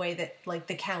something in a way that, like,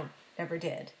 the Count never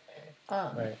did.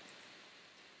 Right.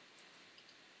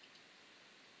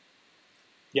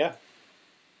 Yeah.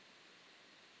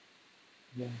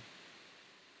 Yeah.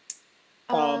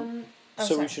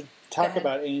 So we should talk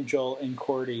about Angel and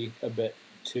Cordy a bit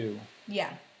too.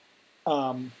 Yeah.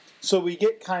 So we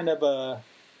get kind of a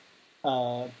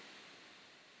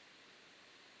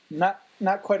not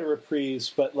quite a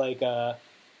reprise, but like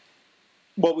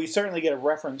we certainly get a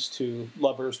reference to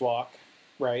Lover's Walk,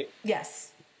 right?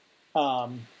 Yes.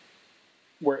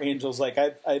 Where Angel's like,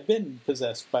 I've been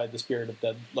possessed by the spirit of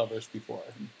dead lovers before.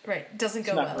 Right. Doesn't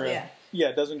go well. Yeah. Yeah,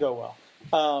 it doesn't go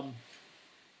well.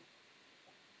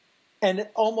 And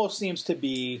it almost seems to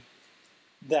be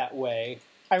that way.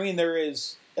 I mean, there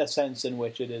is a sense in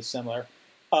which it is similar.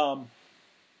 A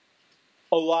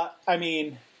lot, I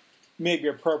mean, maybe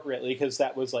appropriately, because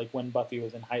that was like when Buffy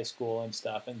was in high school and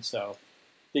stuff, and so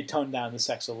they toned down the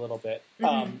sex a little bit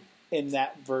in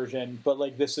that version. But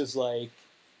like, this is like,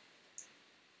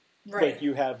 right. Like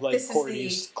you have like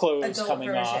Cordy's clothes coming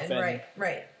version. Off, and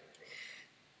right.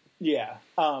 Yeah,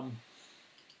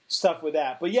 stuff with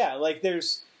that. But yeah, like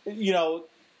there's the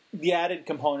added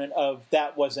component of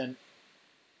that wasn't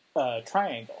a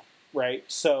triangle, right?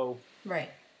 So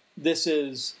right. This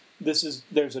is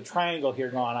there's a triangle here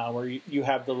going on where you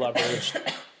have the lovers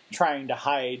trying to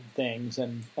hide things,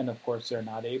 and of course they're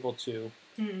not able to.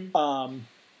 Mm-hmm.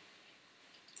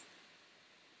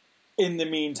 In the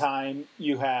meantime,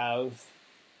 you have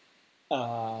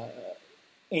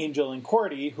Angel and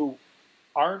Cordy, who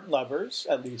aren't lovers,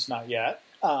 at least not yet,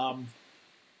 but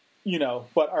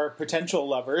are potential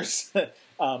lovers,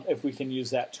 if we can use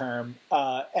that term,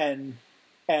 and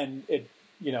it,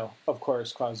 of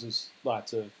course, causes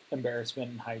lots of embarrassment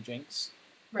and hijinks.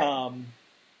 Right.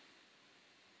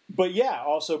 But yeah,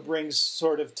 also brings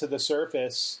sort of to the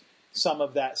surface some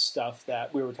of that stuff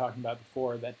that we were talking about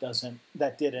before that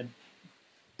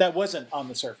wasn't on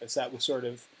the surface. That was sort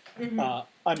of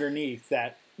underneath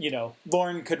that,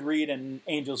 Lauren could read an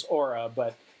Angel's aura,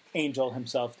 but Angel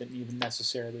himself didn't even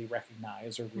necessarily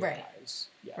recognize or realize.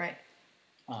 Right.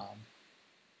 Yeah. Right.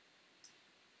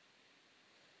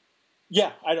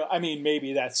 Yeah, I mean,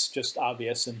 maybe that's just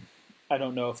obvious, and I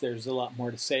don't know if there's a lot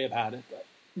more to say about it, but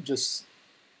just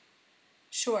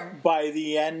sure. By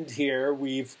the end here,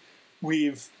 we've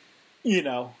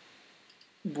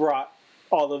brought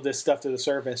all of this stuff to the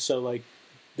surface, so like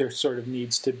there sort of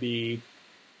needs to be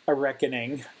a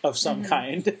reckoning of some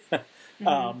kind,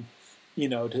 to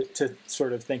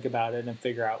sort of think about it and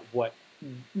figure out what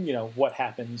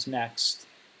happens next.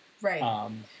 Right.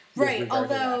 Right.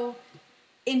 Although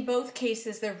in both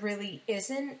cases there really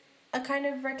isn't a kind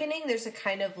of reckoning. There's a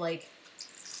kind of like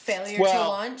failure to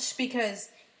launch, because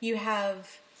you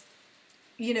have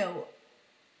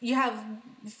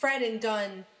Fred and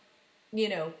Gunn,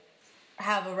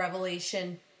 have a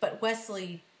revelation, but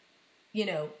Wesley,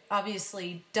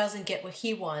 obviously doesn't get what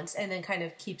he wants and then kind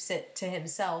of keeps it to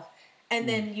himself. And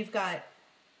then you've got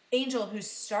Angel, who's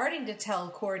starting to tell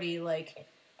Cordy, like,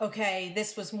 okay,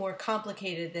 this was more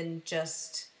complicated than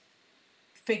just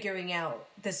figuring out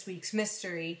this week's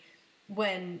mystery,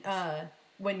 when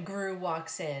Gru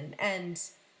walks in, and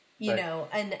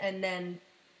and then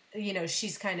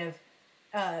she's kind of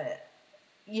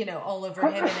all over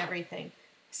him and everything.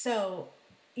 So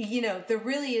there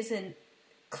really isn't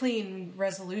clean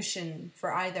resolution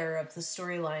for either of the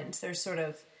storylines. They're sort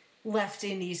of left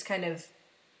in these kind of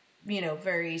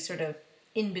very sort of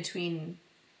in between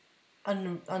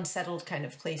unsettled kind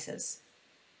of places.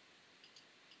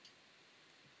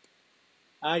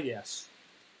 Yes.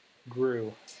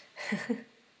 Gru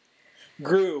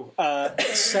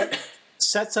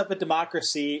sets up a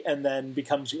democracy and then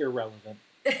becomes irrelevant.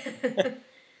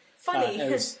 Funny.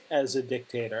 As a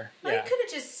dictator. Well, he could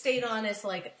have just stayed on as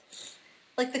like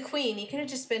the Queen. He could have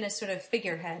just been a sort of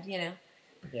figurehead,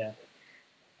 Yeah.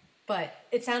 But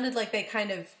it sounded like they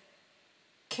kind of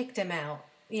kicked him out,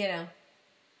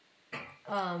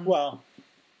 Well,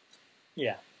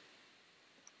 yeah.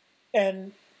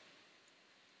 And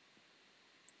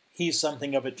he's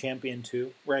something of a champion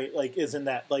too, right? Like, isn't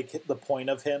that like the point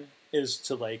of him, is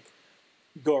to like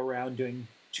go around doing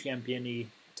champion-y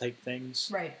type things?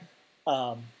 Right.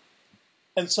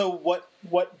 And so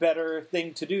what better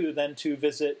thing to do than to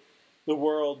visit the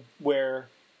world where,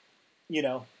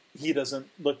 he doesn't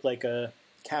look like a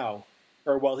cow.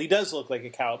 Or, well, he does look like a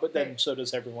cow, but then so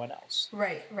does everyone else.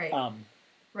 Right.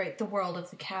 Right, the world of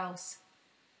the cows.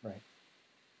 Right.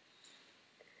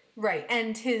 Right.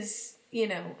 And his,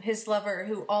 his lover,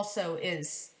 who also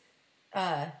is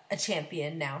a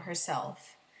champion now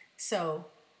herself. So,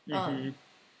 Mm-hmm.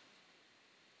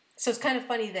 so it's kind of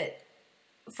funny that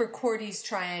for Cordy's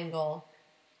triangle,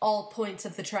 all points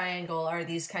of the triangle are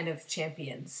these kind of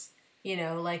champions.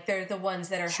 Like they're the ones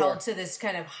that are Sure. held to this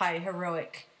kind of high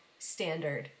heroic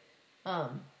standard.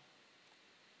 And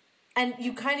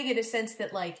you kind of get a sense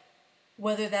that, like,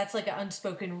 whether that's like an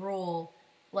unspoken rule,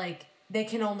 like they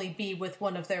can only be with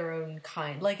one of their own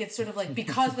kind. Like it's sort of like,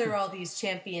 because they're all these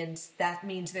champions, that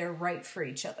means they're right for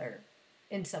each other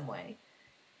in some way.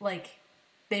 Like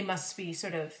they must be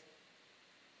sort of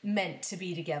meant to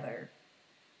be together,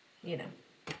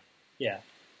 Yeah.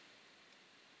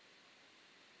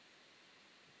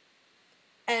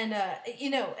 And,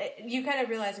 you kind of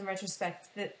realize in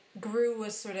retrospect that Gru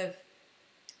was sort of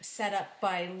set up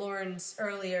by Lauren's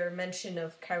earlier mention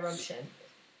of Chirumshan.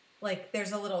 Like,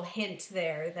 there's a little hint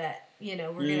there that, we're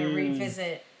going to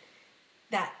revisit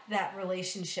that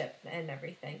relationship and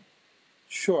everything.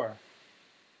 Sure.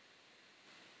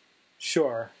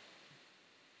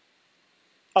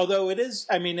 Although it is,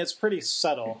 I mean, it's pretty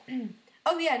subtle.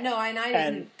 Oh, yeah, no, and I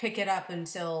didn't pick it up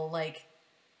until, like,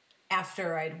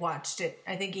 after I'd watched it.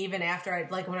 I think even after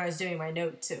like, when I was doing my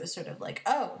notes, it was sort of like,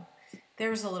 oh,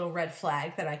 there's a little red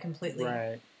flag that I completely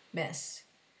missed.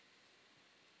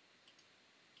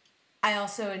 I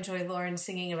also enjoy Lauren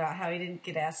singing about how he didn't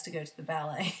get asked to go to the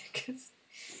ballet. Because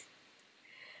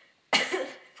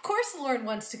of course Lauren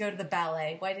wants to go to the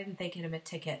ballet. Why didn't they get him a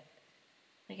ticket?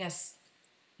 I guess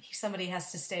somebody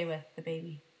has to stay with the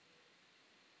baby.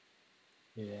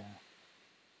 Yeah.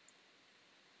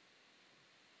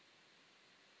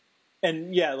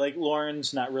 And yeah, like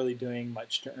Lauren's not really doing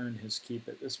much to earn his keep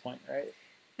at this point, right?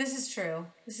 This is true.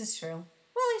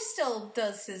 Well, he still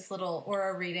does his little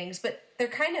aura readings, but they're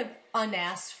kind of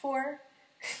unasked for.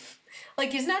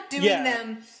 Like he's not doing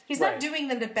them. He's not doing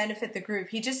them to benefit the group.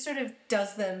 He just sort of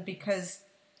does them because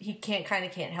he can't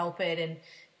help it, and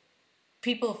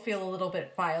people feel a little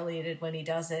bit violated when he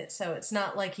does it. So it's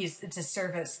not like it's a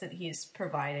service that he's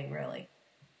providing, really.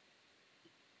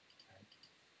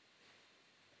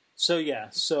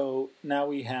 So now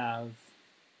we have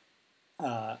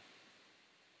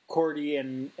Cordy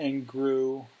and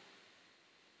Gru.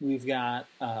 We've got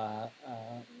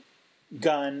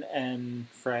Gunn and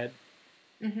Fred,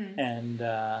 and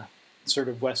sort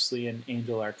of Wesley and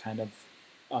Angel are kind of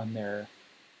on their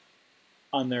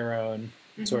own,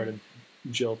 sort of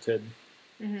jilted.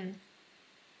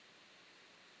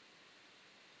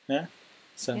 Yeah.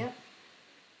 So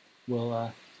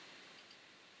we'll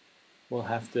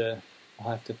have to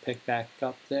pick back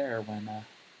up there when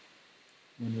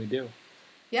we do.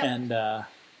 Yep. And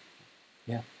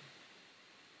yeah.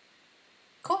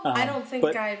 Cool. I don't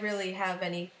think I really have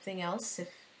anything else,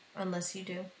 unless you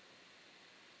do.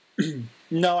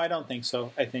 No, I don't think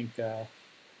so. I think,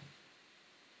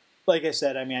 like I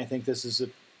said, I mean, I think this is a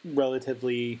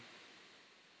relatively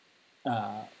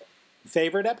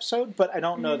favorite episode, but I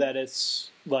don't know that it's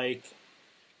like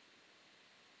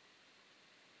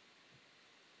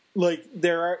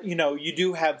there are, you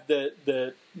do have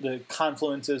the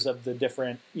confluences of the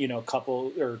different,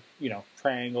 couple or,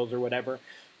 triangles or whatever,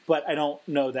 but I don't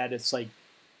know that it's like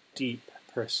deep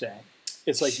per se.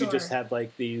 It's like you just have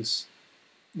like these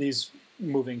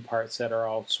moving parts that are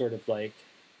all sort of like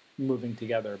moving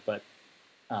together, but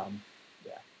yeah.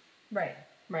 Right.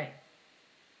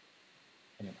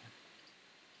 Anyway.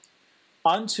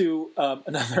 On to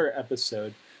another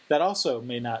episode that also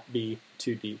may not be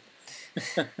too deep.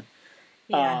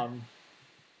 Yeah.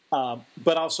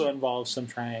 But also involves some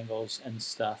triangles and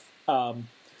stuff.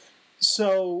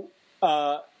 So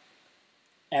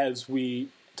as we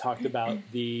talked about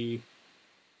the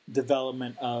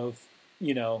development of,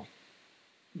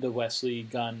 the Wesley,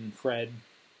 Gunn, Fred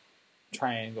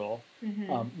triangle,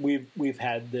 we've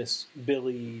had this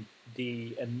Billy,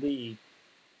 Dee, and Lee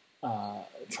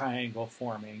triangle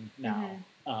forming now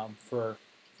for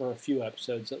a few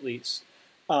episodes at least.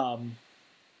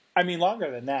 I mean, longer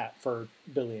than that for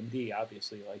Billy and Dee,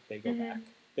 obviously. Like, they go back.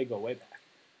 They go way back.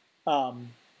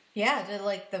 Yeah, to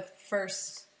like the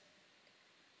first...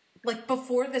 Like,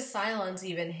 before the Cylons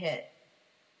even hit,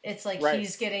 it's like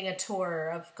he's getting a tour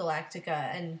of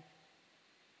Galactica and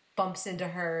bumps into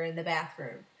her in the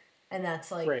bathroom. And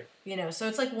that's like, so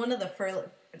it's like one of the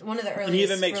earliest. And he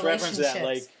even makes reference to that,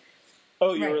 like,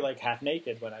 oh, you were like half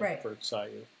naked when I first saw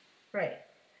you.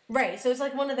 Right. So it's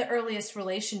like one of the earliest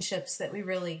relationships that we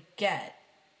really get.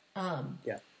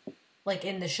 Like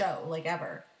in the show, like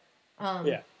ever.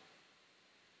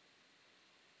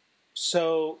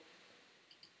 So,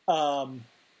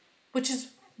 which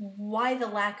is why the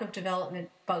lack of development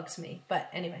bugs me. But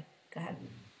anyway, go ahead.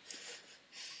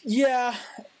 Yeah,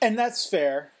 and that's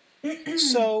fair.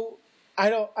 So I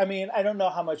don't know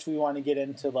how much we want to get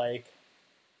into like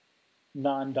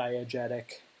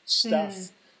non-diegetic stuff,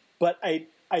 but I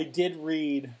did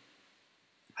read,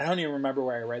 I don't even remember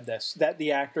where I read this, that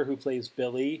the actor who plays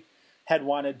Billy had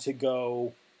wanted to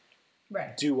go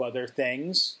do other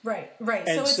things. Right. And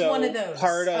so it's one of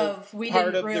those we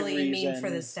didn't really mean for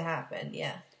this to happen.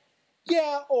 Yeah.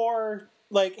 Yeah, or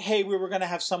like, hey, we were going to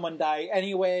have someone die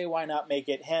anyway, why not make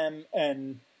it him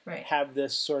and have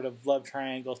this sort of love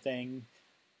triangle thing.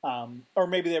 Or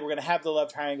maybe they were going to have the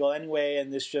love triangle anyway,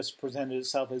 and this just presented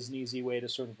itself as an easy way to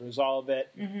sort of resolve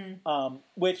it.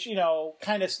 Which,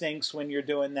 kind of stinks when you're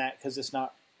doing that because it's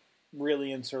not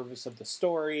really in service of the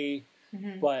story.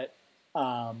 But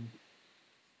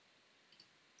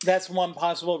that's one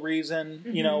possible reason,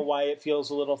 why it feels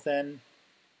a little thin.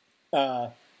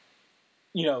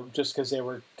 Just because they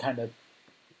were kind of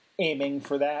aiming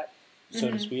for that, so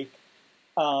to speak.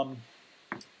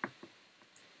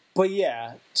 But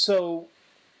yeah, so,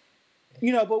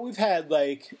 but we've had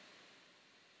like,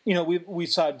 we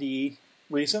saw Dee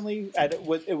recently. It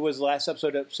was the last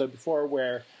episode before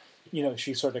where,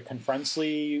 she sort of confronts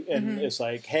Lee and is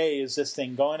like, hey, is this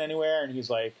thing going anywhere? And he's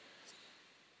like,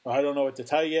 well, I don't know what to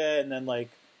tell you. And then like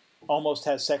almost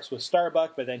has sex with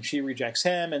Starbuck, but then she rejects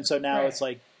him. And so now it's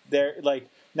like,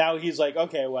 now he's like,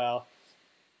 okay, well,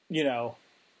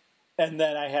 and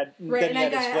then I had then he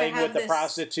had his fling with the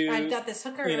prostitute. I've got this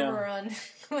hooker over on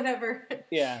whatever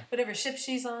ship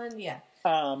she's on. Yeah.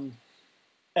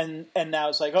 And now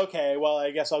it's like, okay, well,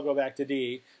 I guess I'll go back to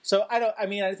Dee. So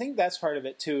I think that's part of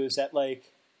it too, is that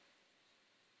like,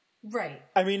 right.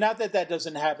 I mean, not that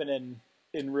doesn't happen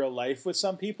in real life with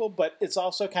some people, but it's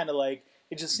also kind of like,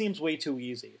 it just seems way too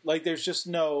easy. Like there's just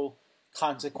no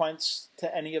consequence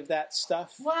to any of that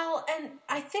stuff. Well, and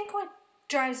I think what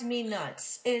drives me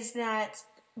nuts is that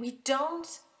we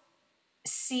don't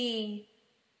see,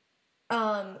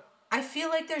 I feel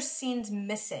like there's scenes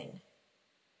missing.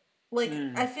 Like,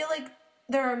 I feel like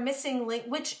there are missing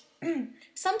which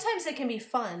sometimes it can be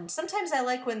fun. Sometimes I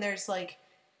like when there's like,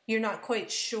 you're not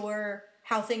quite sure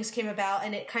how things came about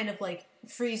and it kind of like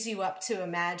frees you up to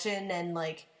imagine and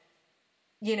like,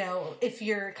 if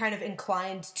you're kind of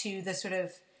inclined to the sort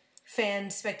of fan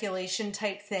speculation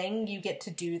type thing, you get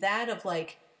to do that of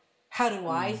like, how do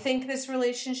I think this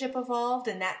relationship evolved?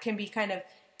 And that can be kind of,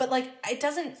 but like, it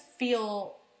doesn't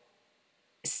feel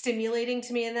stimulating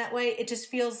to me in that way. It just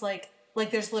feels like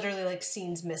there's literally like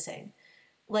scenes missing.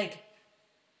 Like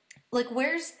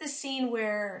where's the scene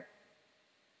where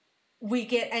we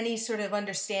get any sort of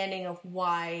understanding of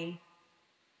why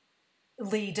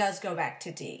Lee does go back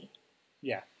to Dee?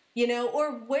 Yeah.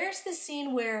 Or where's the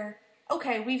scene where,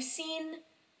 okay, we've seen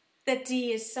that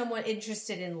Dee is somewhat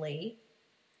interested in Lee,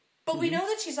 but we know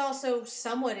that she's also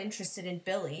somewhat interested in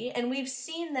Billy, and we've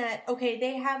seen that, okay,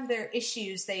 they have their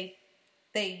issues, they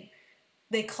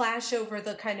clash over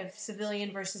the kind of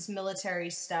civilian versus military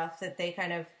stuff that they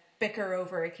kind of bicker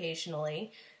over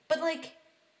occasionally, but like,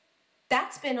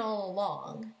 that's been all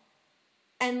along.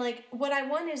 And like, what I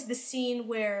want is the scene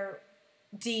where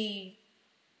Dee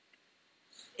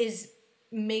is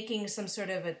making some sort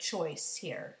of a choice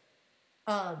here.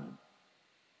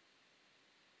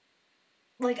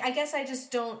 Like, I guess I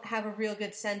just don't have a real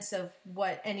good sense of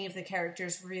what any of the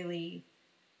characters really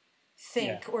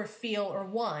think or feel or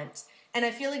want. And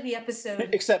I feel like the episode...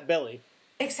 Except Billy,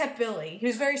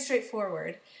 who's very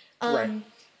straightforward. Right.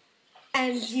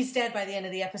 And he's dead by the end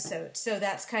of the episode. So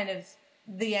that's kind of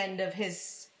the end of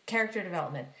his character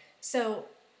development. So...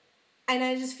 And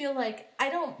I just feel like I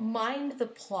don't mind the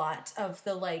plot of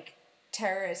the, like,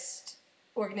 terrorist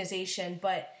organization,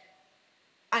 but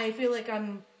I feel like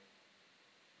I'm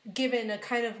given a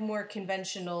kind of more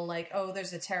conventional, like, oh,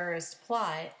 there's a terrorist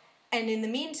plot. And in the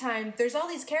meantime, there's all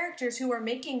these characters who are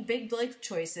making big life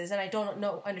choices, and I don't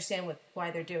understand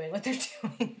why they're doing what they're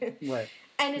doing. Right.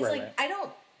 And it's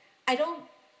I don't,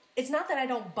 it's not that I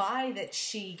don't buy that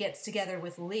she gets together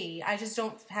with Lee. I just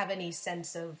don't have any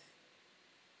sense of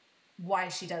why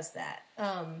she does that.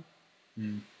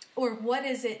 Or what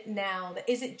is it now?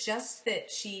 Is it just that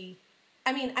she...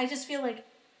 I mean, I just feel like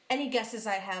any guesses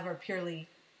I have are purely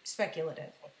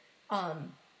speculative.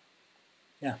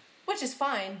 Yeah. Which is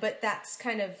fine, but that's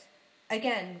kind of,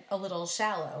 again, a little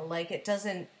shallow. Like, it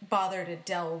doesn't bother to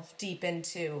delve deep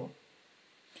into,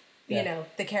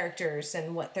 the characters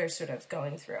and what they're sort of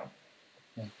going through.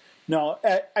 Yeah. No,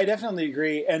 I definitely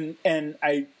agree. And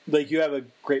I, like, you have a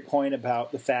great point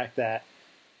about the fact that,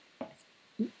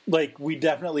 like, we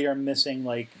definitely are missing,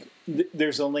 like,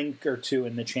 there's a link or two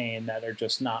in the chain that are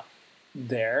just not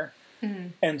there. Mm-hmm.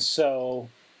 And so,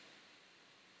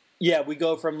 yeah, we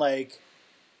go from like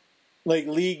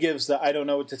Lee gives the "I don't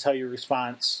know what to tell you"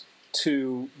 response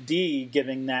to Dee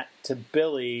giving that to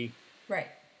Billy. Right.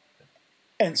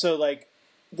 And so, like,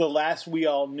 the last we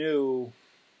all knew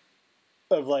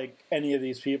of, like, any of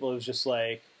these people is just,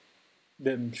 like,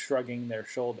 them shrugging their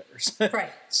shoulders.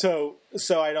 Right. So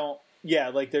I don't, yeah,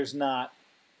 like, there's not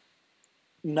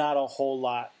a whole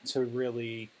lot to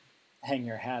really hang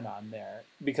your hat on there.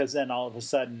 Because then all of a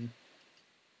sudden,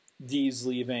 Dee's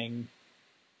leaving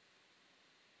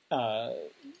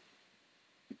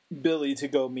Billy to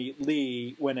go meet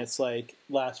Lee when it's like,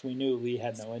 last we knew, Lee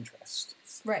had no interest.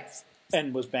 Right.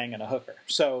 And was banging a hooker.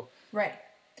 So. Right.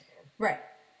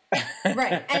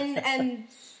 And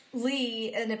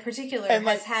Lee, in particular,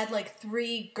 has had like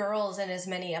 3 girls in as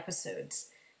many episodes.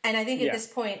 And I think at this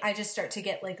point, I just start to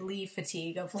get like Lee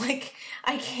fatigue of like,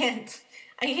 I can't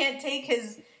take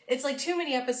his. It's like too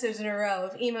many episodes in a row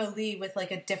of emo Lee with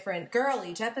like a different girl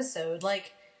each episode.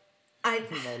 Like, I'm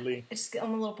a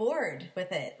little bored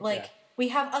with it. Like, we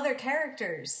have other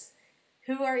characters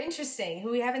who are interesting,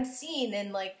 who we haven't seen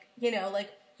in, like, you know,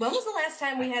 like, when was the last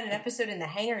time we had an episode in the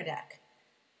hangar deck?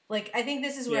 Like, I think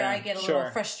this is where I get a little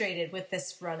frustrated with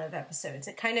this run of episodes.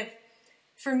 It kind of,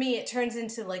 for me, it turns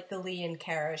into, like, the Lee and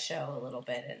Kara show a little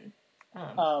bit. And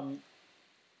I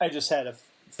just had a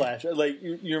flash. Like,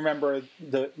 you remember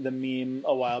the meme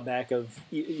a while back of,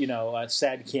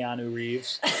 sad Keanu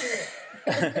Reeves?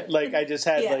 Like, I just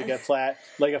had like a flash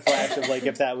of like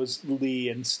if that was Lee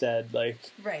instead, like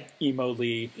emo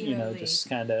Lee, Lee. Just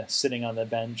kind of sitting on the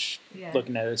bench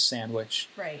looking at his sandwich,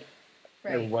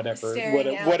 or whatever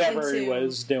he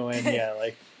was doing,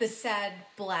 like the sad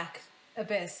black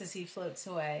abyss as he floats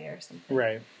away or something,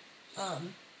 right?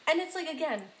 And it's like,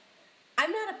 again,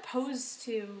 I'm not opposed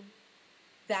to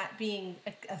that being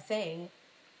a thing.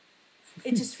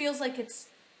 It just feels like it's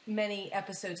many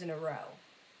episodes in a row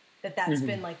that's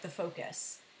been like the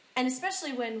focus. And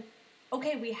especially when,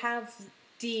 okay, we have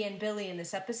Dee and Billy in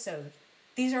this episode.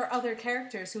 These are other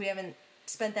characters who we haven't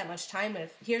spent that much time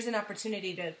with. Here's an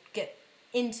opportunity to get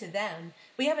into them.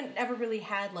 We haven't ever really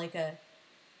had like a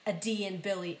Dee and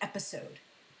Billy episode.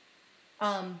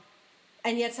 And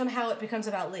yet somehow it becomes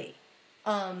about Lee.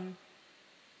 And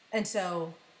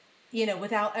so,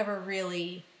 without ever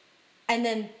really... And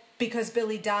then because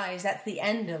Billy dies, that's the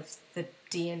end of the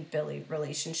Dee and Billy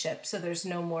relationship. So there's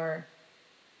no more...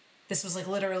 This was like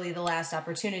literally the last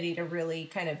opportunity to really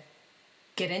kind of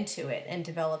get into it and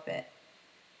develop it.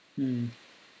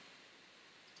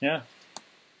 Yeah.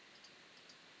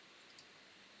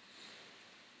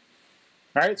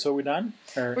 All right, so we're done?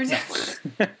 We're done.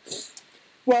 No.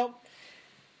 Well,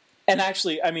 and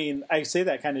actually, I mean, I say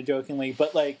that kind of jokingly,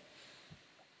 but like,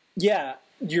 yeah,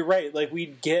 you're right. Like, we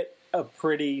get a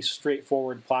pretty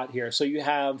straightforward plot here. So you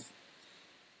have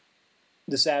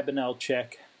this Abinell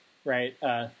chick, right?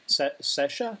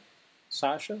 Sasha?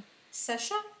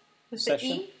 With the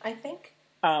E, I think.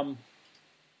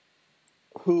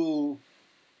 Who,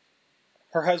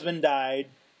 her husband died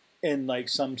in like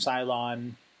some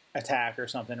Cylon attack or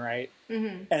something, right?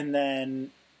 Mm-hmm. And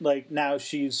then, like, now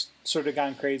she's sort of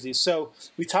gone crazy. So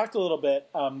we talked a little bit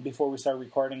before we started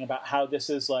recording about how this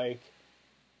is like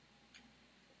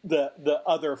the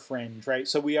other fringe, right?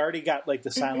 So we already got like the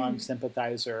Cylon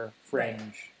sympathizer fringe,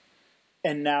 right.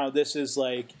 And now this is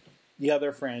like the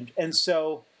other fringe. And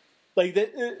so, like,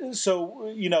 if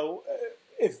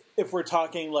we're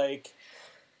talking like,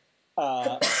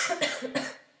 going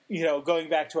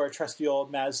back to our trusty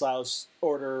old Maslow's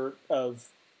order of,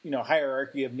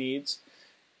 hierarchy of needs.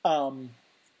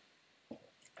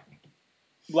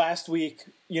 Last week,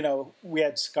 we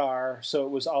had Scar, so it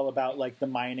was all about like the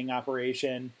mining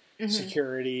operation,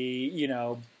 security,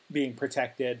 being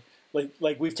protected.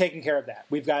 Like we've taken care of that.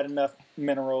 We've got enough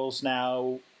minerals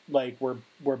now. Like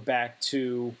we're back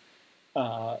to,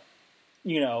 the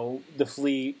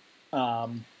fleet,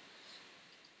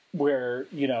 where,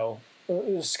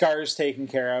 Scar's taken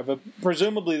care of. But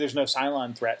presumably there's no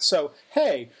Cylon threat. So,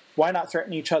 hey, why not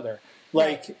threaten each other?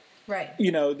 Like, right.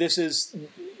 This is,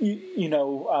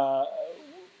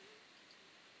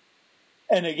 and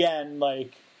again,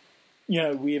 like,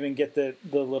 we even get the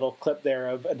little clip there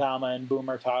of Adama and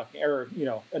Boomer talking, or,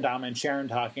 Adama and Sharon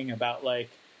talking about, like,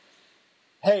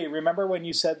 hey, remember when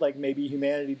you said, like, maybe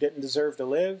humanity didn't deserve to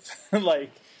live?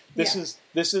 Like, this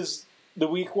is the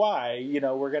week why,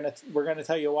 we're gonna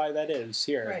tell you why that is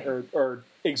here, right. or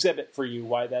exhibit for you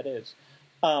why that is.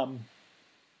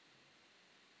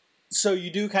 So you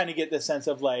do kind of get the sense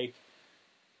of like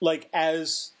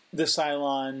as the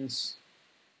Cylons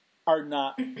are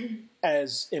not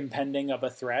as impending of a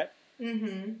threat.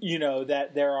 Mm-hmm. You know,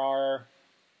 that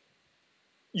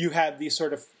you have these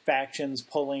sort of factions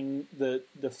pulling the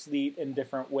fleet in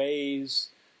different ways.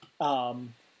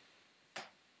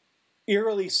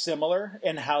 Eerily similar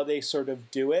in how they sort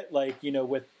of do it, like, you know,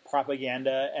 with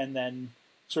propaganda and then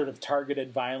sort of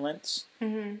targeted violence,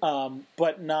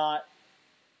 but not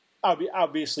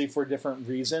obviously for different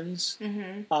reasons,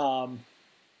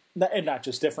 and not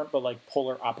just different, but like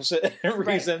polar opposite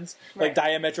reasons, like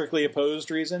diametrically opposed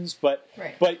reasons. But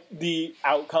the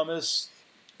outcome is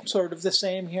sort of the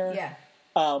same here.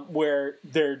 Yeah. Where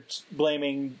they're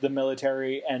blaming the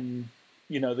military and,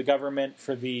 you know, the government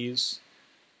for these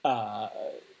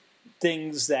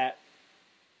things that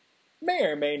may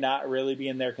or may not really be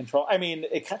in their control. I mean,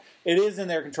 it is in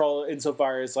their control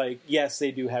insofar as, like, yes,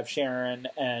 they do have Sharon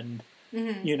and,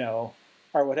 you know,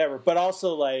 or whatever. But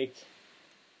also, like,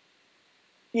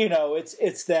 you know,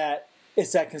 it's that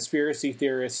conspiracy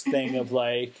theorist thing of,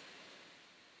 like,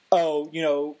 oh, you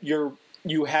know,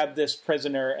 you have this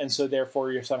prisoner, and so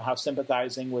therefore you're somehow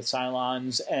sympathizing with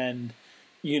Cylons, and,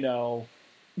 you know,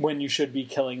 when you should be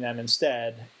killing them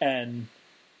instead. And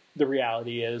the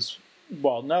reality is,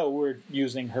 well, no, we're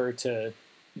using her to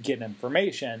get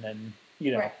information, and,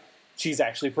 you know, she's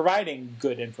actually providing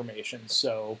good information,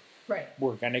 so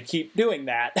we're going to keep doing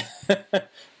that.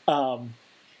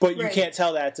 But you can't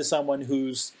tell that to someone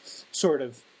who's sort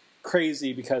of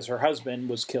crazy because her husband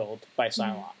was killed by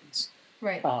Cylons.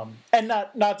 Right. And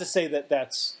not to say that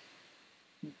that's,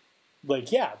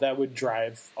 like, yeah, that would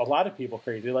drive a lot of people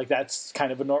crazy. Like, that's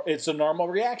kind of it's a normal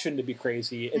reaction to be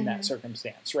crazy in that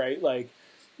circumstance, right? Like,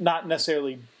 not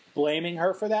necessarily blaming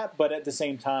her for that, but at the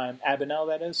same time, Abinell,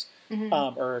 that is,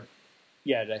 or,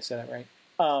 yeah, did I say that right?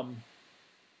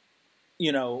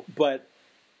 You know, but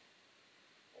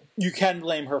you can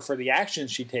blame her for the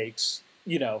actions she takes,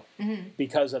 you know,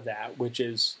 because of that, which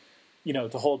is, you know,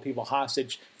 to hold people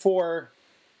hostage for,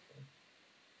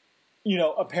 you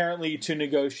know, apparently to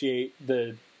negotiate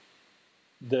the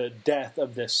death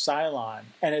of this Cylon.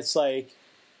 And it's like,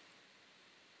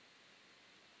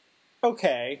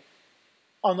 okay,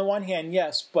 on the one hand,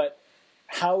 yes, but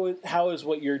how is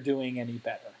what you're doing any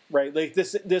better, right? Like,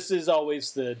 this is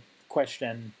always the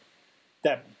question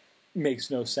that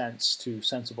makes no sense to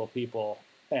sensible people,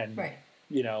 and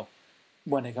you know,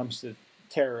 when it comes to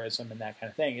terrorism and that kind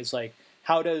of thing, it's like,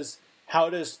 how does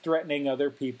threatening other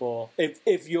people,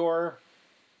 if your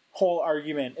whole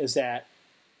argument is that,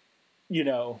 you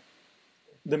know,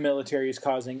 the military is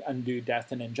causing undue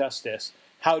death and injustice,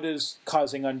 how does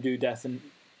causing undue death and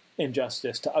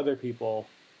injustice to other people,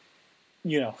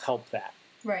 you know, help that?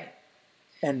 Right.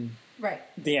 And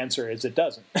the answer is it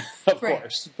doesn't, of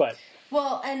course. But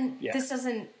well, and this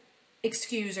doesn't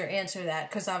excuse or answer that,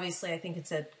 because obviously I think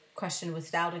it's a question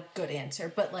without a good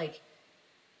answer. But, like,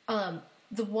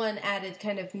 the one added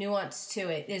kind of nuance to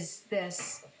it is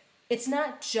this: it's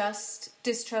not just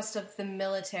distrust of the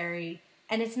military,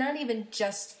 and it's not even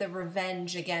just the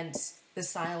revenge against the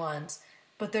Cylons,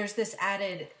 but there's this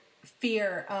added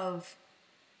fear of,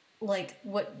 like,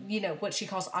 what she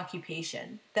calls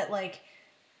occupation. That, like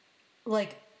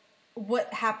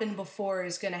what happened before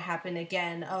is going to happen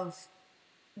again. Of,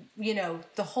 you know,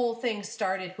 the whole thing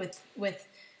started with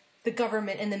the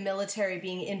government and the military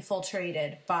being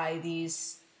infiltrated by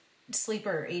these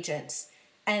sleeper agents.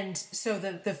 And so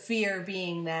the fear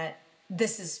being that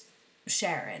this is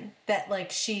Sharon, that,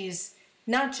 like, she's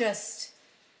not just,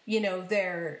 you know,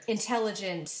 their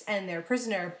intelligence and their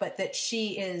prisoner, but that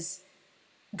she is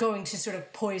going to sort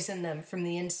of poison them from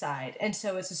the inside. And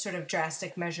so it's a sort of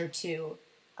drastic measure to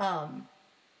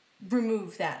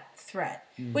remove that threat,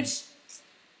 which,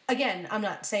 again, I'm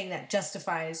not saying that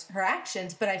justifies her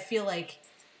actions, but I feel like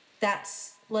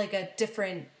that's, like, a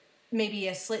different, maybe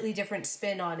a slightly different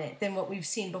spin on it than what we've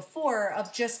seen before,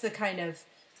 of just the kind of,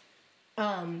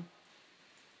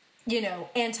 you know,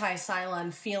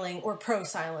 anti-Cylon feeling or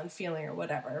pro-Cylon feeling or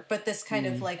whatever. But this kind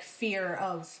of, like, fear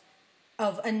of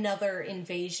another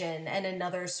invasion and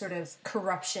another sort of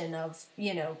corruption of,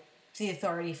 you know, the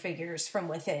authority figures from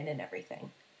within and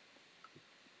everything.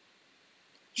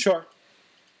 Sure.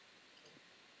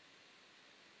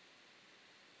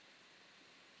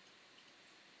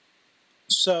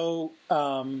 So,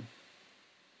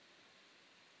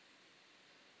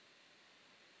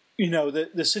 you know,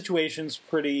 the situation's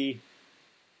pretty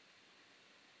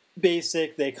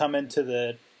basic. They come into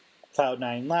the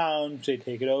Cloud9 lounge, they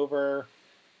take it over.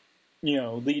 You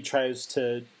know, Lee tries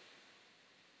to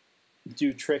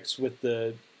do tricks with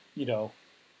the, you know,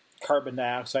 carbon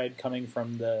dioxide coming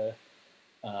from the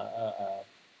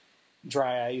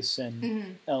dry ice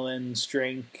and Ellen's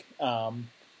drink.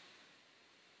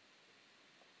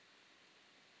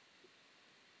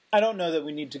 I don't know that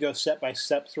we need to go step by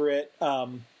step through it.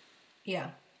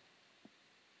 Yeah.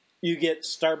 You get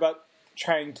Starbuck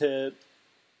trying to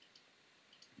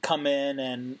come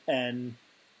in and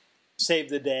save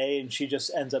the day, and she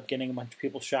just ends up getting a bunch of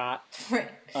people shot. Right.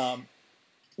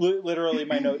 Literally,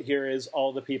 my note here is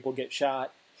all the people get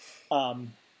shot.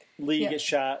 Lee gets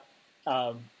shot.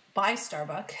 By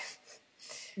Starbuck.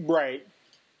 Right.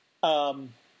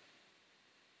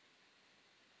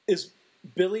 Is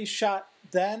Billy shot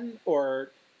then,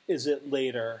 or is it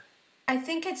later? I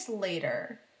think it's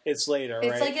later. It's later,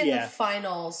 right? It's like in the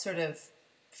final sort of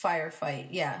firefight,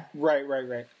 yeah. Right.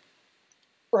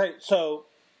 Right, so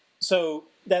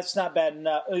that's not bad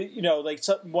enough. Like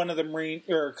one of the Marine,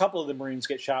 or a couple of the Marines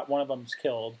get shot, one of them's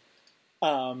killed.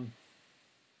 And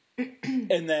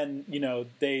then,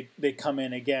 they come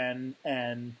in again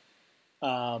and,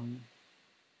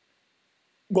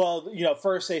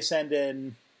 first they send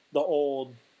in the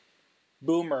old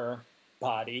Boomer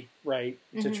body, right,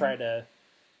 to try to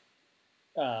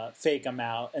fake him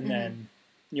out, and then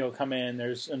come in.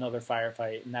 There's another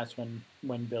firefight, and that's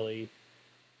when Billy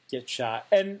gets shot.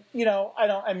 And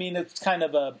it's kind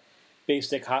of a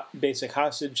basic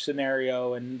hostage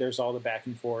scenario, and there's all the back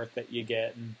and forth that you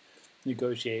get and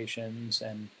negotiations,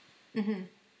 and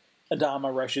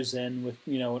Adama rushes in with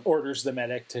and orders the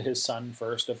medic to his son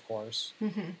first, of course.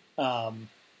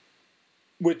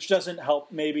 Which doesn't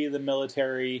help maybe the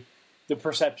military, the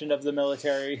perception of the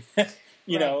military,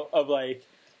 of like.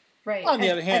 Right. On the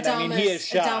other hand, he is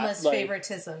shot. Adama's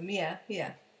favoritism, yeah.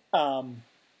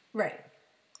 Right.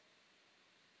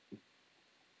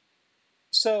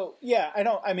 So,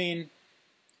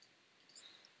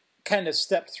 kind of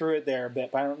stepped through it there a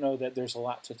bit, but I don't know that there's a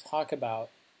lot to talk about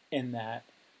in that.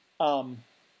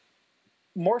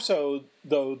 More so,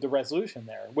 though, the resolution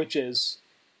there, which is,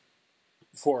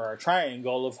 for our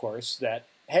triangle, of course, that,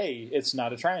 hey, it's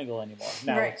not a triangle anymore.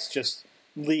 Now It's just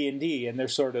Lee and Dee, and they're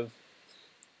sort of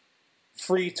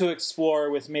free to explore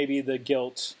with maybe the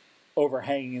guilt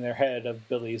overhanging their head of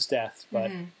Billy's death, but,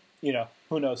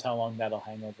 who knows how long that'll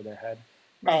hang over their head.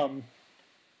 Right.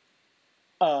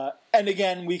 And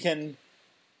again, we can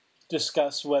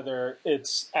discuss whether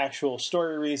it's actual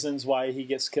story reasons why he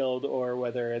gets killed or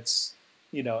whether it's,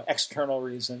 external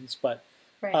reasons. But,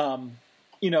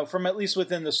 from at least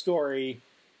within the story,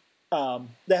 that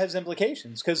has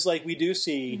implications. Because, we do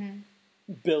see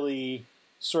Billy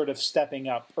sort of stepping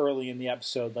up early in the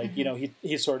episode.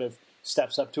 He sort of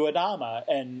steps up to Adama,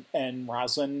 and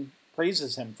Roslin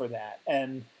praises him for that.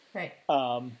 And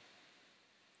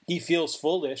he feels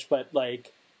foolish, but,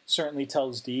 certainly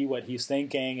tells Dee what he's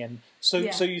thinking. And so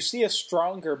you see a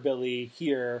stronger Billy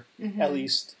here, at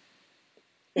least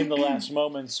in the last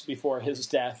moments before his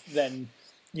death, than,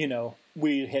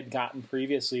 we had gotten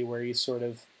previously, where he's sort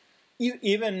of,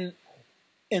 even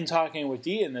in talking with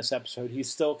Dee in this episode, he's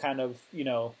still kind of,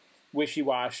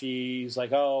 wishy-washy. He's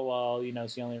like, oh, well,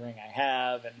 it's the only ring I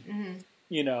have, and,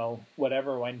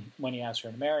 whatever, when he asks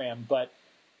her to marry him. But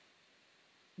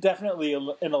definitely,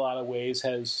 in a lot of ways,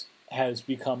 has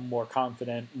become more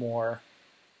confident, more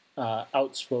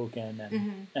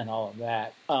outspoken, and all of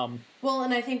that. Well,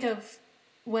 and I think of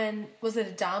was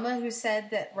it Adama who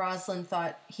said that Roslin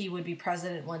thought he would be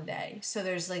president one day? So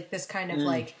there's this kind of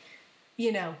a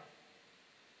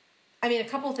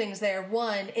couple things there.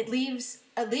 One, it leaves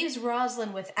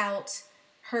Roslin without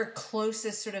her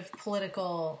closest sort of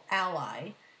political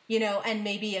ally, and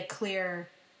maybe a clear,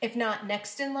 if not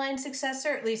next in line successor,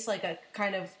 at least a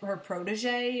kind of her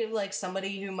protege,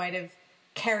 somebody who might have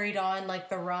carried on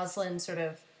the Roslin sort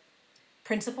of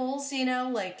principles,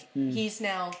 he's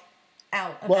now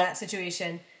out of that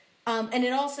situation. And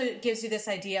it also gives you this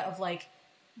idea of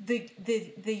the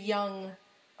young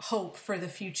hope for the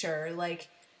future.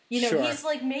 He's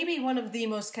maybe one of the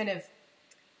most kind of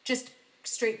just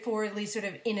straightforwardly sort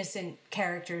of innocent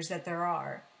characters that there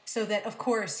are. So that, of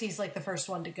course, he's the first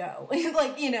one to go.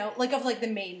 Of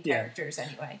the main characters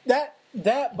anyway.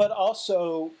 That, but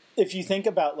also, if you think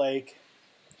about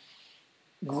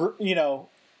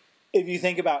if you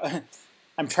think about,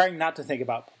 I'm trying not to think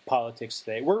about politics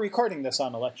today. We're recording this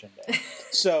on election day.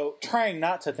 So trying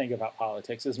not to think about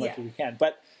politics as much as we can.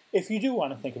 But if you do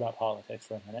want to think about politics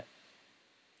for a minute,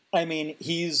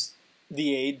 he's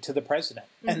the aide to the president.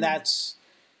 And that's,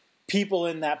 people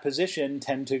in that position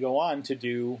tend to go on to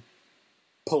do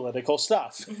political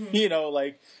stuff.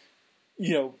 Maybe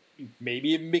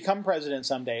even become president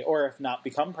someday, or if not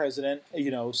become president,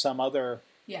 some other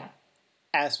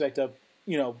aspect of,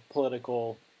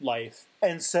 political life.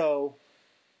 And so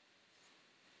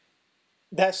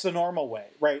that's the normal way,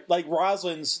 right?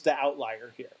 Roslin's the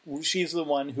outlier here. She's the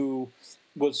one who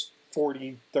was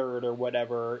 43rd or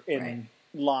whatever in Right.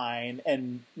 line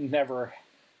and never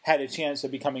had a chance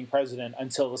of becoming president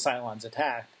until the Cylons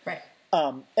attacked. Right.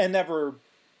 And never,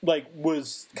 like,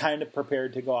 was kind of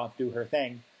prepared to go off do her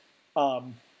thing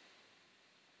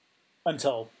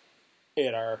until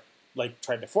Adar, like,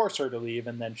 tried to force her to leave,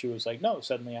 and then she was like, no,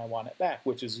 suddenly I want it back,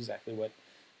 which is exactly what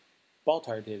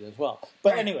Baltar did as well.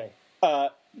 But Right. anyway,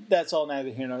 that's all neither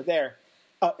here nor there.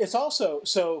 It's also,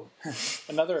 so,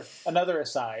 another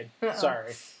aside, Uh-oh.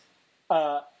 sorry.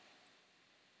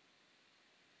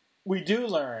 We do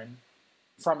learn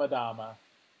from Adama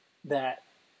that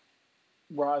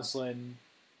Roslin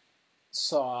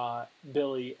saw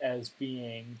Billy as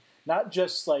being not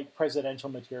just like presidential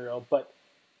material, but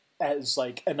as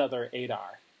like another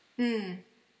Adar.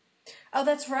 Oh,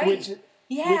 that's right.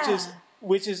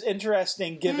 Which is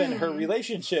interesting given her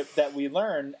relationship that we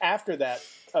learn after that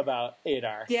about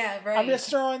Adar. Yeah, right. I'm just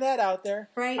throwing that out there.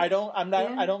 Right. I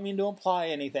don't mean to imply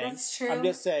anything. That's true. I'm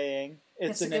just saying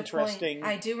it's That's a an good interesting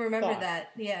point. I do remember thought.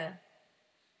 that. Yeah.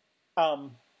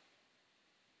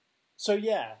 So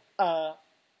yeah,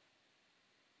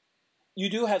 you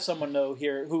do have someone though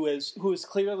here who is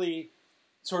clearly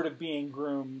sort of being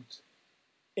groomed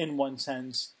in one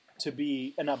sense to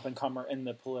be an up and comer in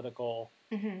the political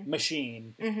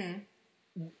machine.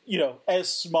 You know, as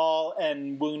small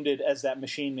and wounded as that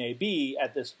machine may be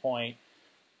at this point,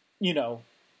 you know,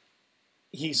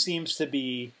 he seems to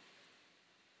be.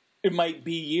 It might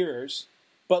be years,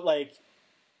 but like.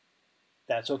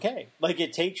 That's okay. Like,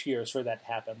 it takes years for that to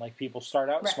happen. Like, people start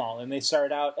out Right. small, and they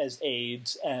start out as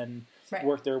aides and Right.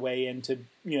 work their way into,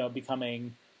 you know,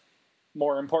 becoming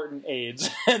more important aides,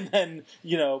 and then,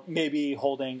 you know, maybe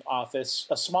holding office,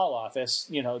 a small office,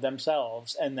 you know,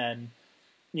 themselves, and then,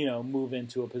 you know, move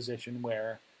into a position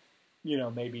where, you know,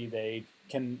 maybe they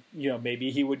can, you know,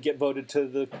 maybe he would get voted to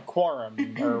the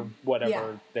quorum or whatever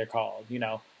Yeah. they're called, you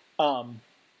know,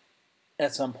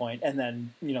 at some point, and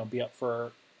then, you know, be up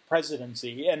for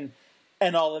presidency and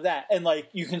all of that. And like,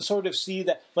 you can sort of see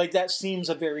that, like, that seems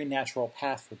a very natural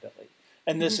path for Billy.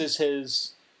 And this is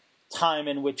his time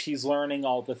in which he's learning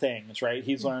all the things, right?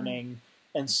 He's learning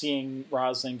and seeing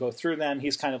Roslin go through them.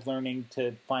 He's kind of learning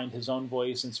to find his own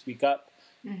voice and speak up,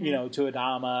 you know, to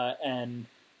Adama and,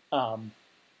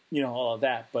 you know, all of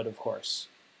that. But of course,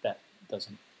 that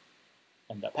doesn't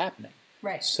end up happening.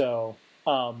 Right. So,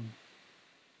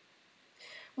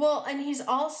 Well, and he's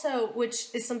also, which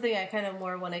is something I kind of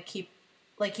more want to keep,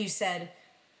 like you said.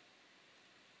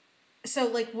 So,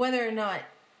 like, whether or not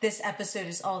this episode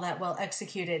is all that well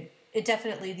executed, it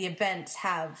definitely, the events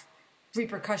have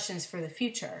repercussions for the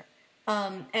future.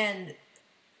 And,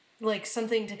 like,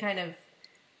 something to kind of,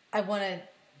 I want to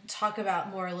talk about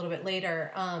more a little bit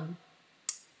later,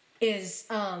 is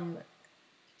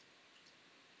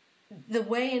the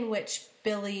way in which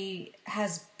Billy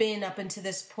has been up until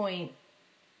this point,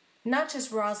 not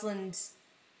just Roslin's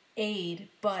aide,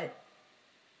 but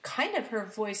kind of her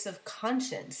voice of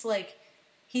conscience. Like,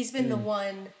 he's been the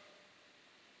one,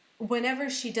 whenever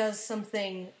she does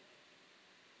something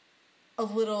a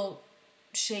little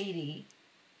shady,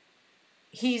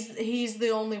 he's the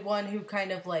only one who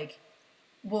kind of, like,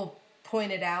 will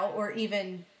point it out or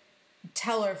even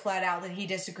tell her flat out that he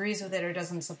disagrees with it or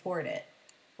doesn't support it.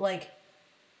 Like,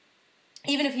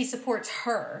 even if he supports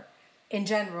her in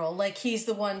general, like, he's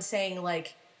the one saying,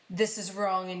 like, this is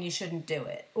wrong and you shouldn't do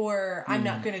it. Or, I'm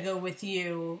not going to go with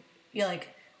you. You're like,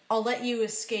 I'll let you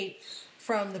escape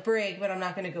from the brig, but I'm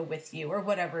not going to go with you, or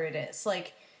whatever it is.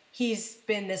 Like, he's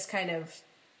been this kind of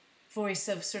voice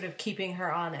of sort of keeping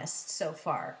her honest so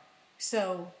far.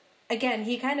 So, again,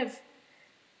 he kind of,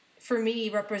 for me,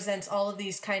 represents all of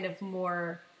these kind of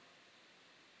more,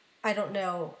 I don't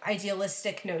know,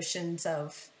 idealistic notions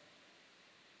of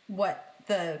what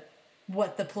the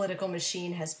political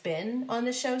machine has been on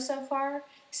the show so far.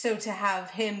 So to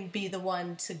have him be the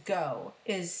one to go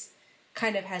is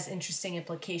kind of has interesting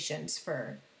implications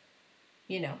for,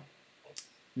 you know,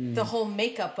 the whole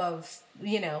makeup of,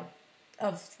 you know,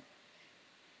 of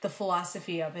the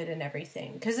philosophy of it and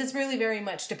everything. Because it's really very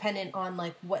much dependent on,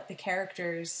 like, what the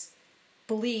characters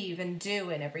believe and do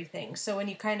and everything. So when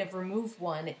you kind of remove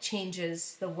one, it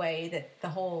changes the way that the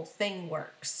whole thing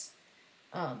works.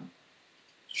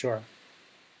 sure.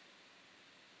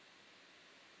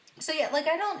 So yeah, like,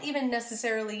 I don't even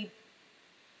necessarily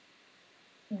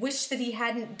wish that he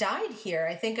hadn't died here.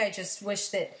 I think I just wish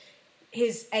that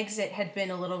his exit had been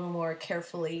a little more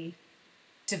carefully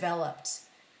developed.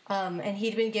 And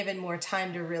he'd been given more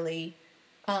time to really,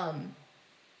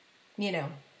 you know,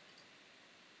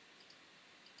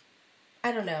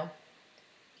 I don't know,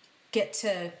 get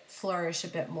to flourish a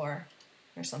bit more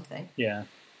or something. Yeah.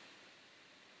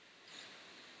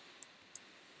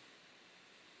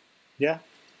 Yeah.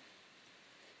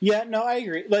 Yeah, no, I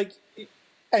agree. Like,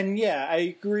 and yeah, I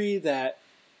agree that,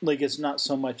 like, it's not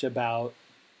so much about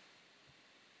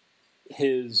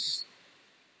his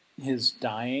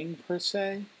dying per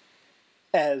se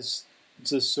as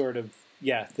just sort of,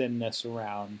 yeah, thinness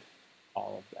around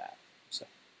all of that. So,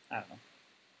 I don't know.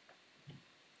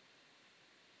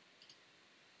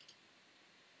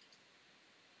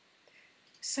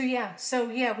 So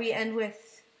yeah, we end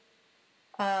with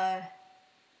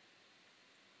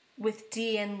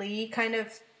Dee and Lee kind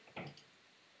of,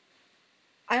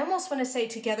 I almost want to say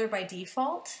together by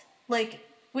default, like,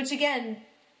 which again,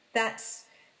 that's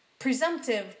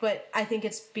presumptive, but I think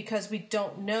it's because we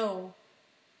don't know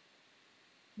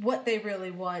what they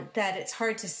really want that it's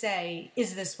hard to say,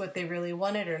 is this what they really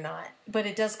wanted or not? But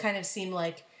it does kind of seem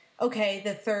like, okay,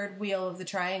 the third wheel of the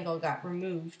triangle got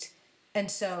removed,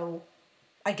 and so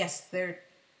I guess they're,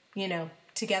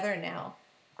 together now.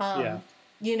 Yeah.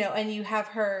 And you have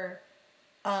her,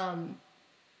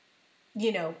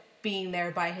 being there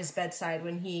by his bedside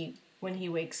when he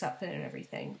wakes up and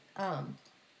everything.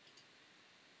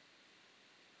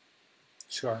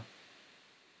 Sure.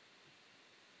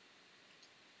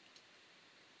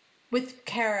 With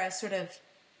Kara sort of,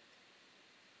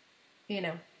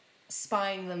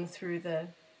 spying them through the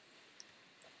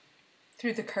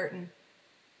curtain,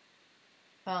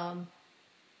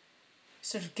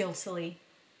 sort of guiltily,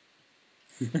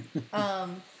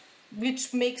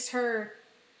 which makes her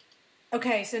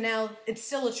okay. So now it's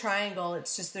still a triangle.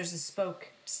 It's just there's a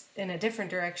spoke in a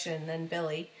different direction than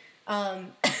Billy. Right.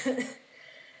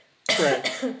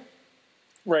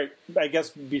 Right. I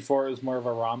guess before it was more of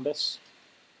a rhombus.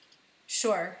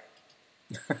 Sure.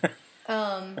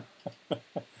 I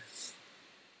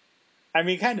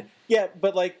mean, kind of, yeah,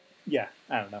 but like, yeah,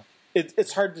 I don't know.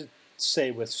 It's hard to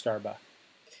say with Starbuck.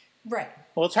 Right.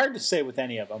 Well, it's hard to say with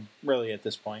any of them, really, at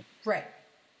this point. Right.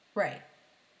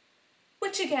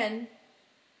 Which, again,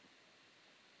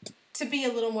 to be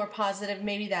a little more positive,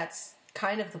 maybe that's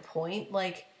kind of the point.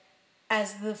 Like,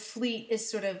 as the fleet is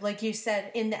sort of, like you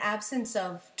said, in the absence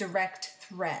of direct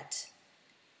threat,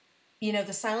 the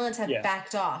Cylons have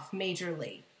backed off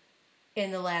majorly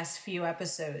in the last few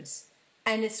episodes.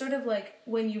 And it's sort of like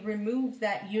when you remove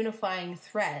that unifying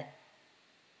threat,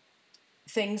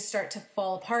 things start to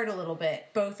fall apart a little bit,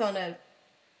 both on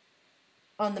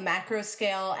the macro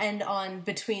scale and on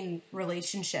between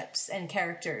relationships and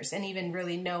characters, and even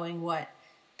really knowing what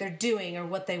they're doing or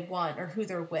what they want or who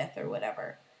they're with or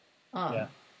whatever.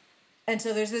 And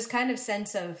so there's this kind of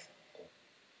sense of,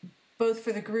 both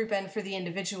for the group and for the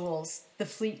individuals, the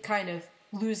fleet kind of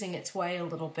losing its way a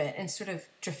little bit and sort of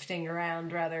drifting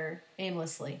around rather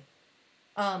aimlessly.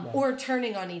 Or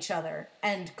turning on each other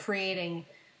and creating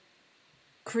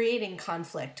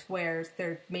conflict where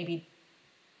there maybe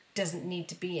doesn't need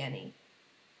to be any.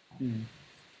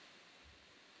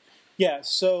 Yeah,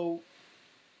 so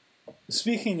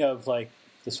speaking of, like,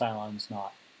 the Cylons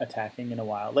not attacking in a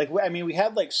while, like, I mean, we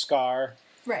had, like, Scar,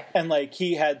 right, and, like,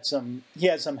 he had some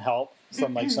help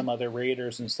from, like, some other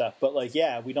raiders and stuff, but, like,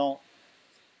 yeah, we don't,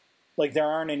 like, there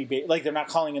aren't any like, they're not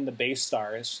calling in the base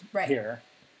stars here.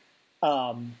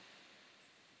 And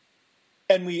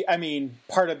I mean,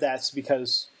 part of that's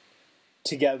because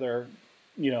together,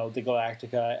 the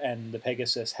Galactica and the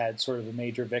Pegasus had sort of a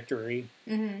major victory,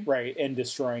 right, in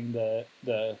destroying the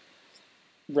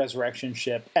Resurrection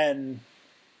ship and,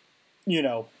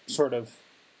 sort of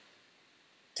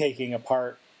taking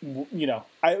apart, we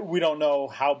don't know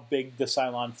how big the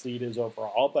Cylon fleet is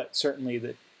overall, but certainly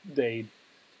that they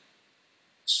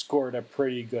scored a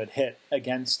pretty good hit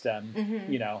against them,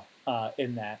 in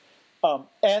that.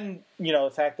 And,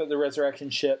 the fact that the Resurrection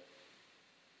ship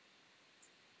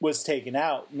was taken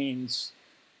out means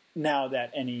now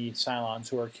that any Cylons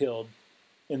who are killed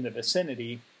in the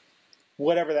vicinity,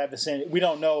 whatever that vicinity, we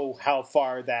don't know how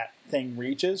far that thing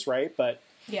reaches, right? But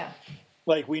yeah,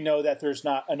 like, we know that there's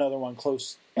not another one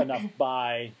close enough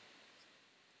by,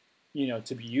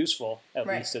 to be useful, at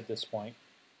least at this point.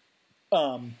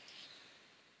 So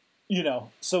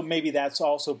maybe that's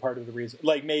also part of the reason.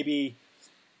 Like, maybe,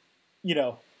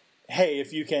 hey,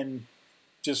 if you can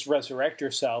just resurrect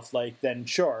yourself, like, then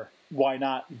sure, why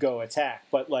not go attack?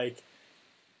 But, like,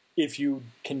 if you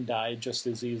can die just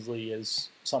as easily as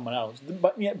someone else,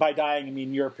 but by dying, I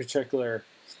mean your particular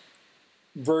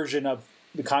version of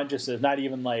the consciousness, not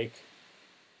even like,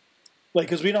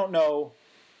 because we don't know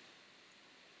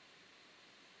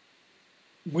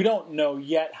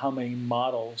yet how many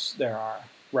models there are,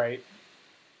 right?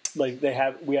 Like,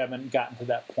 we haven't gotten to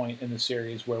that point in the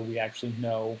series where we actually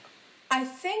know. I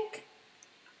think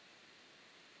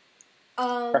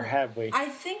Or have we? I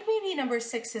think maybe number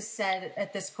 6 has said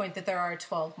at this point that there are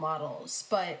 12 models,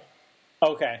 but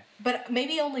Okay. but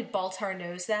maybe only Baltar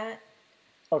knows that.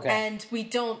 Okay. And we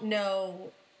don't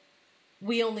know.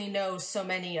 We only know so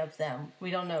many of them. We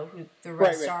don't know who the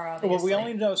rest are, obviously. Well, we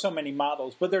only know so many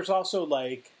models, but there's also,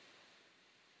 like,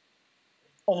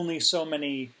 only so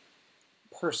many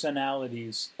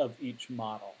personalities of each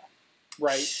model,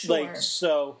 right? Sure. Like,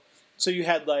 so you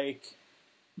had, like,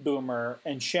 Boomer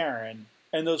and Sharon,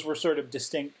 and those were sort of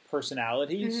distinct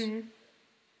personalities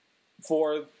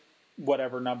for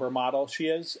whatever number model she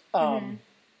is.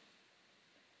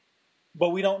 But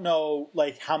we don't know,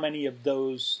 like, how many of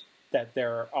those that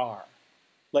there are.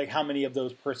 Like, how many of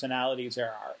those personalities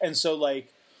there are. And so,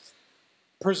 like,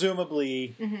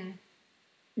 presumably,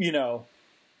 you know,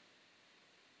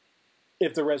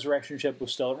 if the resurrection ship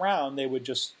was still around, they would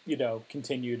just, you know,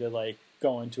 continue to, like,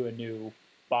 go into a new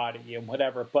body and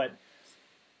whatever. But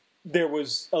there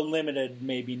was a limited,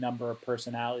 maybe, number of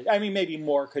personalities. I mean, maybe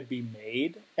more could be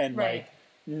made, and, like,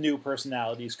 new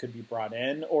personalities could be brought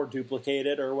in or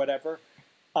duplicated or whatever.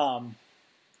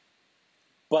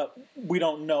 But we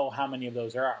don't know how many of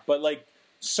those there are. But, like,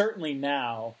 certainly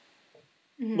now,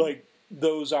 like,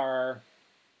 those are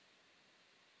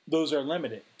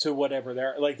limited to whatever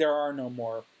there are. Like, there are no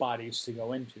more bodies to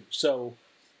go into. So,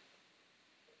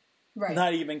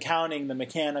 not even counting the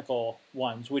mechanical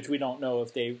ones, which we don't know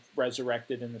if they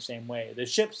resurrected in the same way. The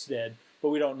ships did, but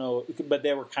we don't know. But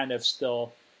they were kind of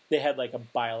still, they had, like, a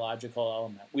biological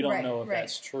element. We don't know if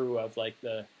that's true of, like,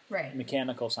 the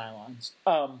mechanical Cylons.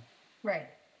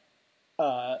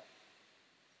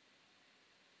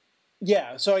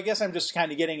 Yeah, so I guess I'm just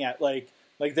kind of getting at, like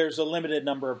there's a limited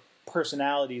number of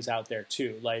personalities out there,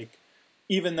 too. Like,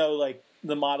 even though, like,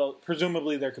 the model,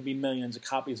 presumably there could be millions of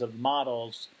copies of the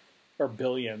models, or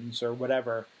billions, or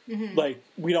whatever. Like,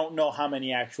 we don't know how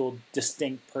many actual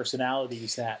distinct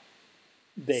personalities that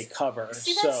they cover.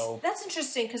 See, that's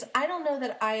interesting, because I don't know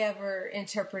that I ever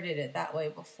interpreted it that way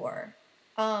before.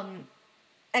 And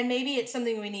maybe it's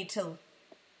something we need to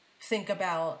think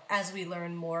about as we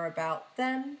learn more about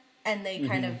them and they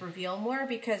kind of reveal more,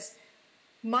 because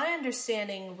my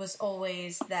understanding was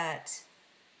always that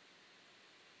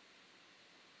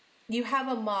you have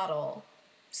a model.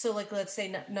 So, like, let's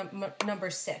say number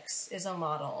 6 is a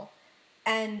model,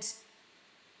 and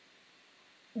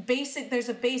there's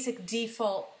a basic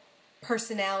default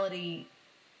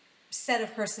set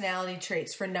of personality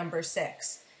traits for number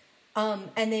 6. And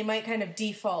they might kind of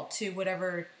default to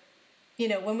whatever, you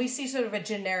know, when we see sort of a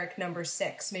generic number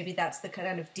 6, maybe that's the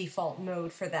kind of default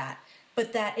mode for that.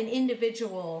 But that an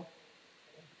individual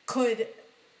could,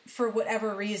 for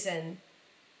whatever reason,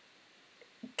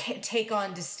 take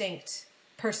on distinct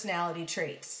personality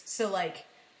traits. So, like,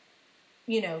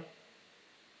 you know,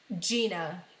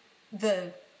 Gina,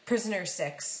 the prisoner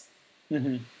 6,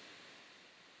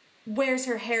 wears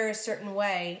her hair a certain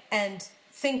way and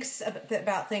thinks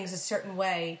about things a certain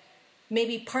way,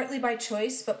 maybe partly by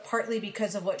choice, but partly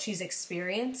because of what she's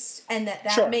experienced, and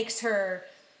that makes her,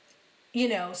 you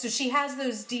know, so she has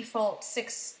those default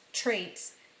 6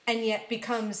 traits and yet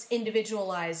becomes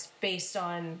individualized based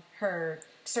on her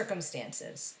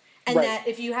circumstances. And that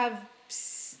if you have,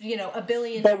 you know, a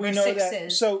billion but number we know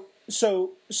 6s... That,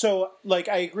 so, like,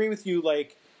 I agree with you,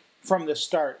 like, from the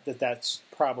start that's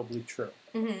probably true.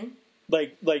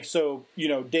 Like, so, you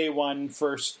know, day one,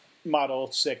 first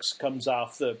Model 6 comes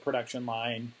off the production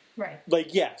line.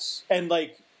 Like, yes. And,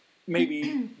 like,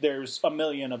 maybe there's a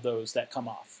million of those that come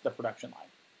off the production line.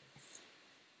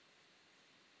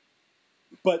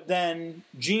 But then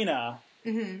Gina,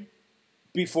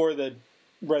 before the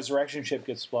resurrection ship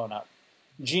gets blown up,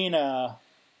 Gina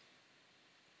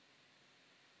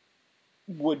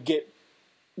would get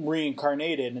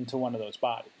reincarnated into one of those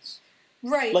bodies.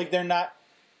 Like, they're not...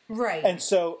 And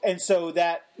so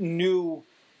that new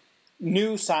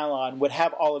Cylon would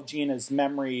have all of Gina's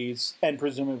memories and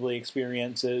presumably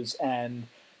experiences and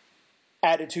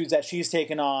attitudes that she's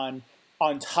taken on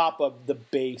top of the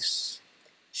base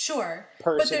personality.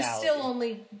 But there's still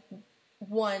only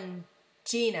one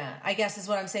Gina, I guess is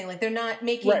what I'm saying. Like, they're not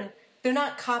making... They're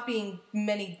not copying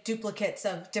many duplicates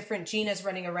of different Ginas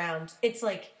running around. It's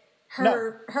like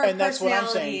her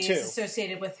personality is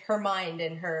associated with her mind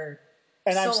and her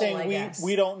And soul, I'm saying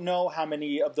we don't know how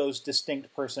many of those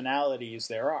distinct personalities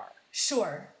there are.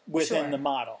 Within the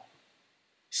model.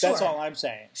 That's all I'm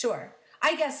saying.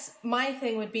 I guess my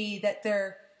thing would be that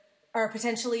there are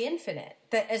potentially infinite.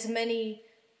 That as many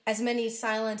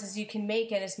Cylons as you can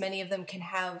make, and as many of them can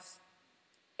have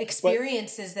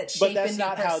experiences that shape a new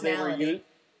personality.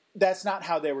 That's not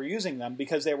how they were using them,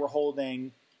 because they were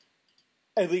holding,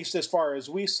 at least as far as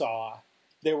we saw,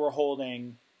 they were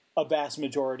holding a vast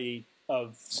majority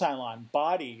of Cylon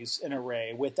bodies in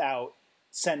array without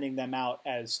sending them out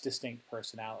as distinct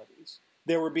personalities.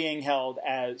 They were being held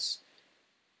as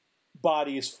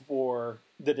bodies for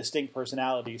the distinct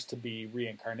personalities to be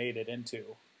reincarnated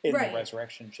into in the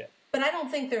resurrection ship. But I don't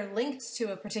think they're linked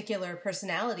to a particular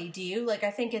personality, do you? Like,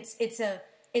 I think it's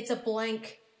a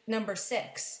blank number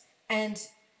 6. And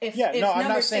if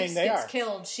number 6 gets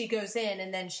killed, she goes in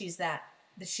and then she's that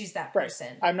person.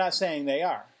 Right. I'm not saying they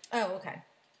are. Oh, okay.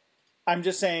 I'm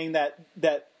just saying that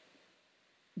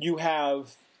you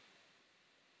have,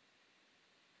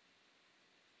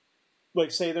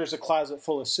 like, say there's a closet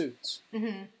full of suits.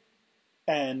 Mm-hmm.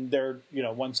 And they're,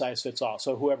 one size fits all.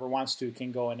 So whoever wants to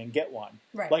can go in and get one.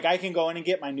 Right. Like, I can go in and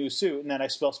get my new suit, and then I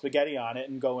spill spaghetti on it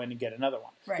and go in and get another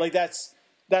one. Right. Like, that's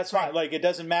fine. Like, it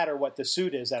doesn't matter what the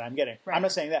suit is that I'm getting. Right. I'm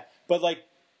not saying that.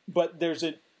 But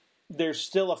there's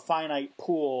still a finite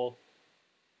pool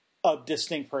of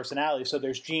distinct personalities. So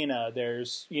there's Gina,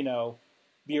 there's,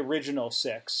 the original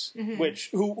 6,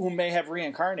 mm-hmm. who may have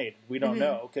reincarnated. We don't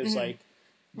know, because, like,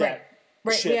 that...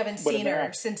 Right, we haven't seen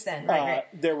her since then. Right.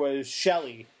 There was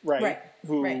Shelley, right?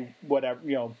 Who, whatever,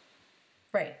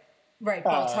 Right.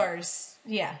 Baltar's,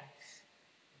 yeah.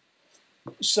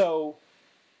 So,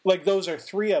 like, those are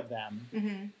 3 of them.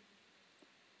 Mm-hmm.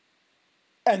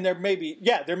 And there may be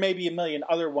a million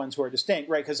other ones who are distinct,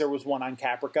 right? Because there was one on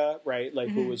Caprica, right? Like,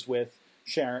 who was with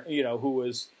Sharon, who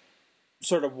was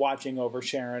sort of watching over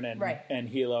Sharon and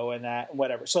Hilo and that,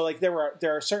 whatever. So, like, there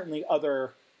are certainly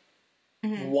other...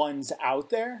 ones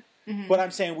out there, but I'm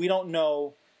saying we don't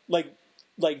know, like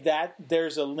that.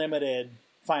 There's a limited,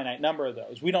 finite number of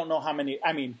those. We don't know how many.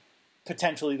 I mean,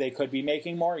 potentially they could be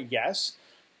making more. Yes,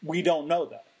 we don't know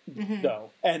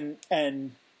though.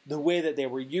 And the way that they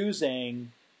were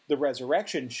using the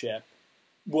resurrection ship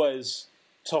was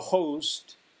to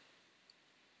host.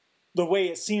 The way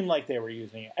it seemed like they were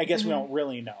using it. I guess we don't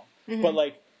really know, but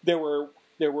like there were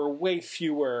way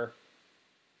fewer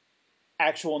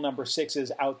actual number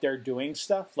 6s out there doing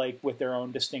stuff, like with their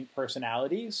own distinct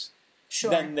personalities,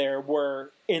 than there were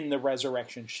in the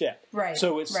resurrection ship. Right.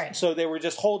 So so they were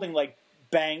just holding like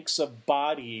banks of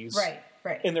bodies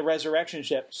in the resurrection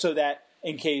ship, so that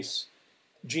in case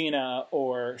Gina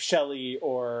or Shelley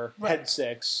or Head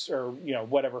 6 or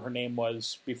whatever her name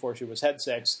was before she was Head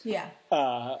 6,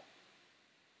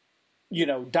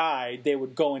 died, they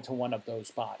would go into one of those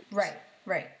bodies.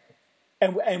 Right.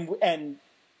 And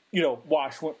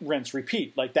wash, rinse,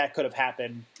 repeat. Like, that could have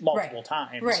happened multiple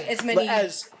times. Right. As many...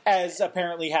 As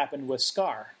apparently happened with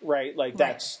Scar, right? Like,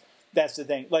 that's the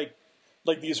thing. Like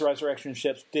these resurrection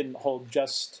ships didn't hold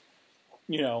just,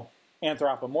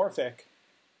 anthropomorphic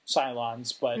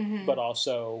Cylons, but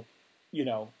also,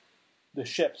 the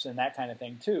ships and that kind of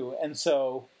thing, too. And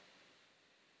so,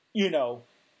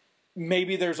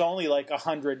 maybe there's only, like,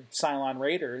 100 Cylon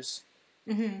Raiders...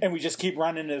 and we just keep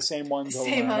running into the same ones over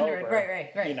and over.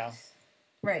 Right.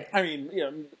 Right. I mean,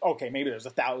 okay, maybe there's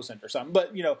 1,000 or something,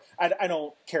 but I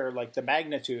don't care like the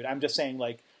magnitude. I'm just saying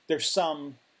like there's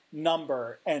some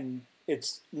number and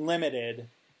it's limited.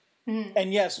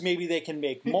 And yes, maybe they can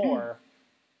make more,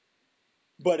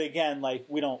 but again, like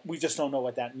we just don't know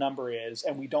what that number is,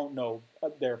 and we don't know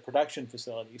their production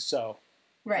facilities. So,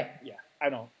 yeah,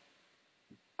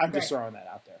 I'm just throwing that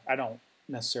out there. I don't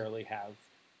necessarily have.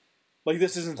 Like,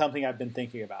 this isn't something I've been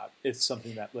thinking about. It's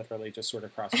something that literally just sort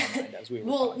of crossed my mind as we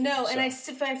were talking. And I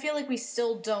feel like we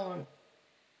still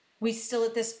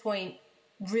at this point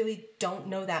really don't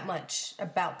know that much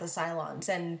about the Cylons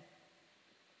and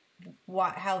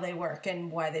how they work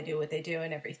and why they do what they do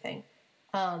and everything.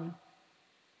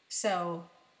 So,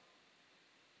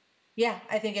 yeah,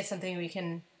 I think it's something we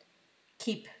can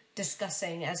keep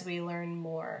discussing as we learn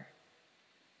more.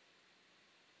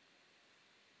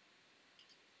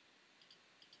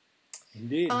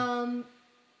 Indeed.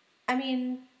 I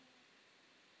mean,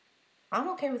 I'm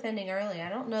okay with ending early. I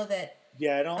don't know that.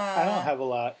 Yeah, I don't have a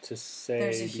lot to say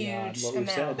there's a beyond huge what we've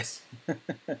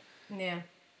said. Yeah.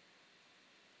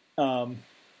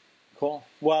 Cool.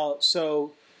 Well,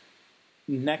 so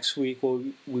next week we'll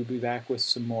be back with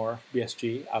some more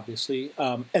BSG, obviously,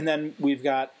 and then we've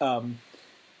got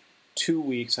 2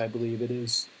 weeks, I believe it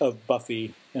is, of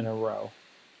Buffy in a row.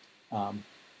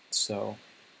 So.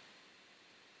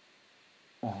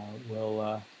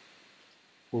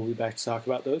 We'll be back to talk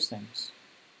about those things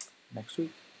next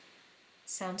week.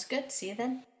 Sounds good. See you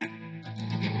then.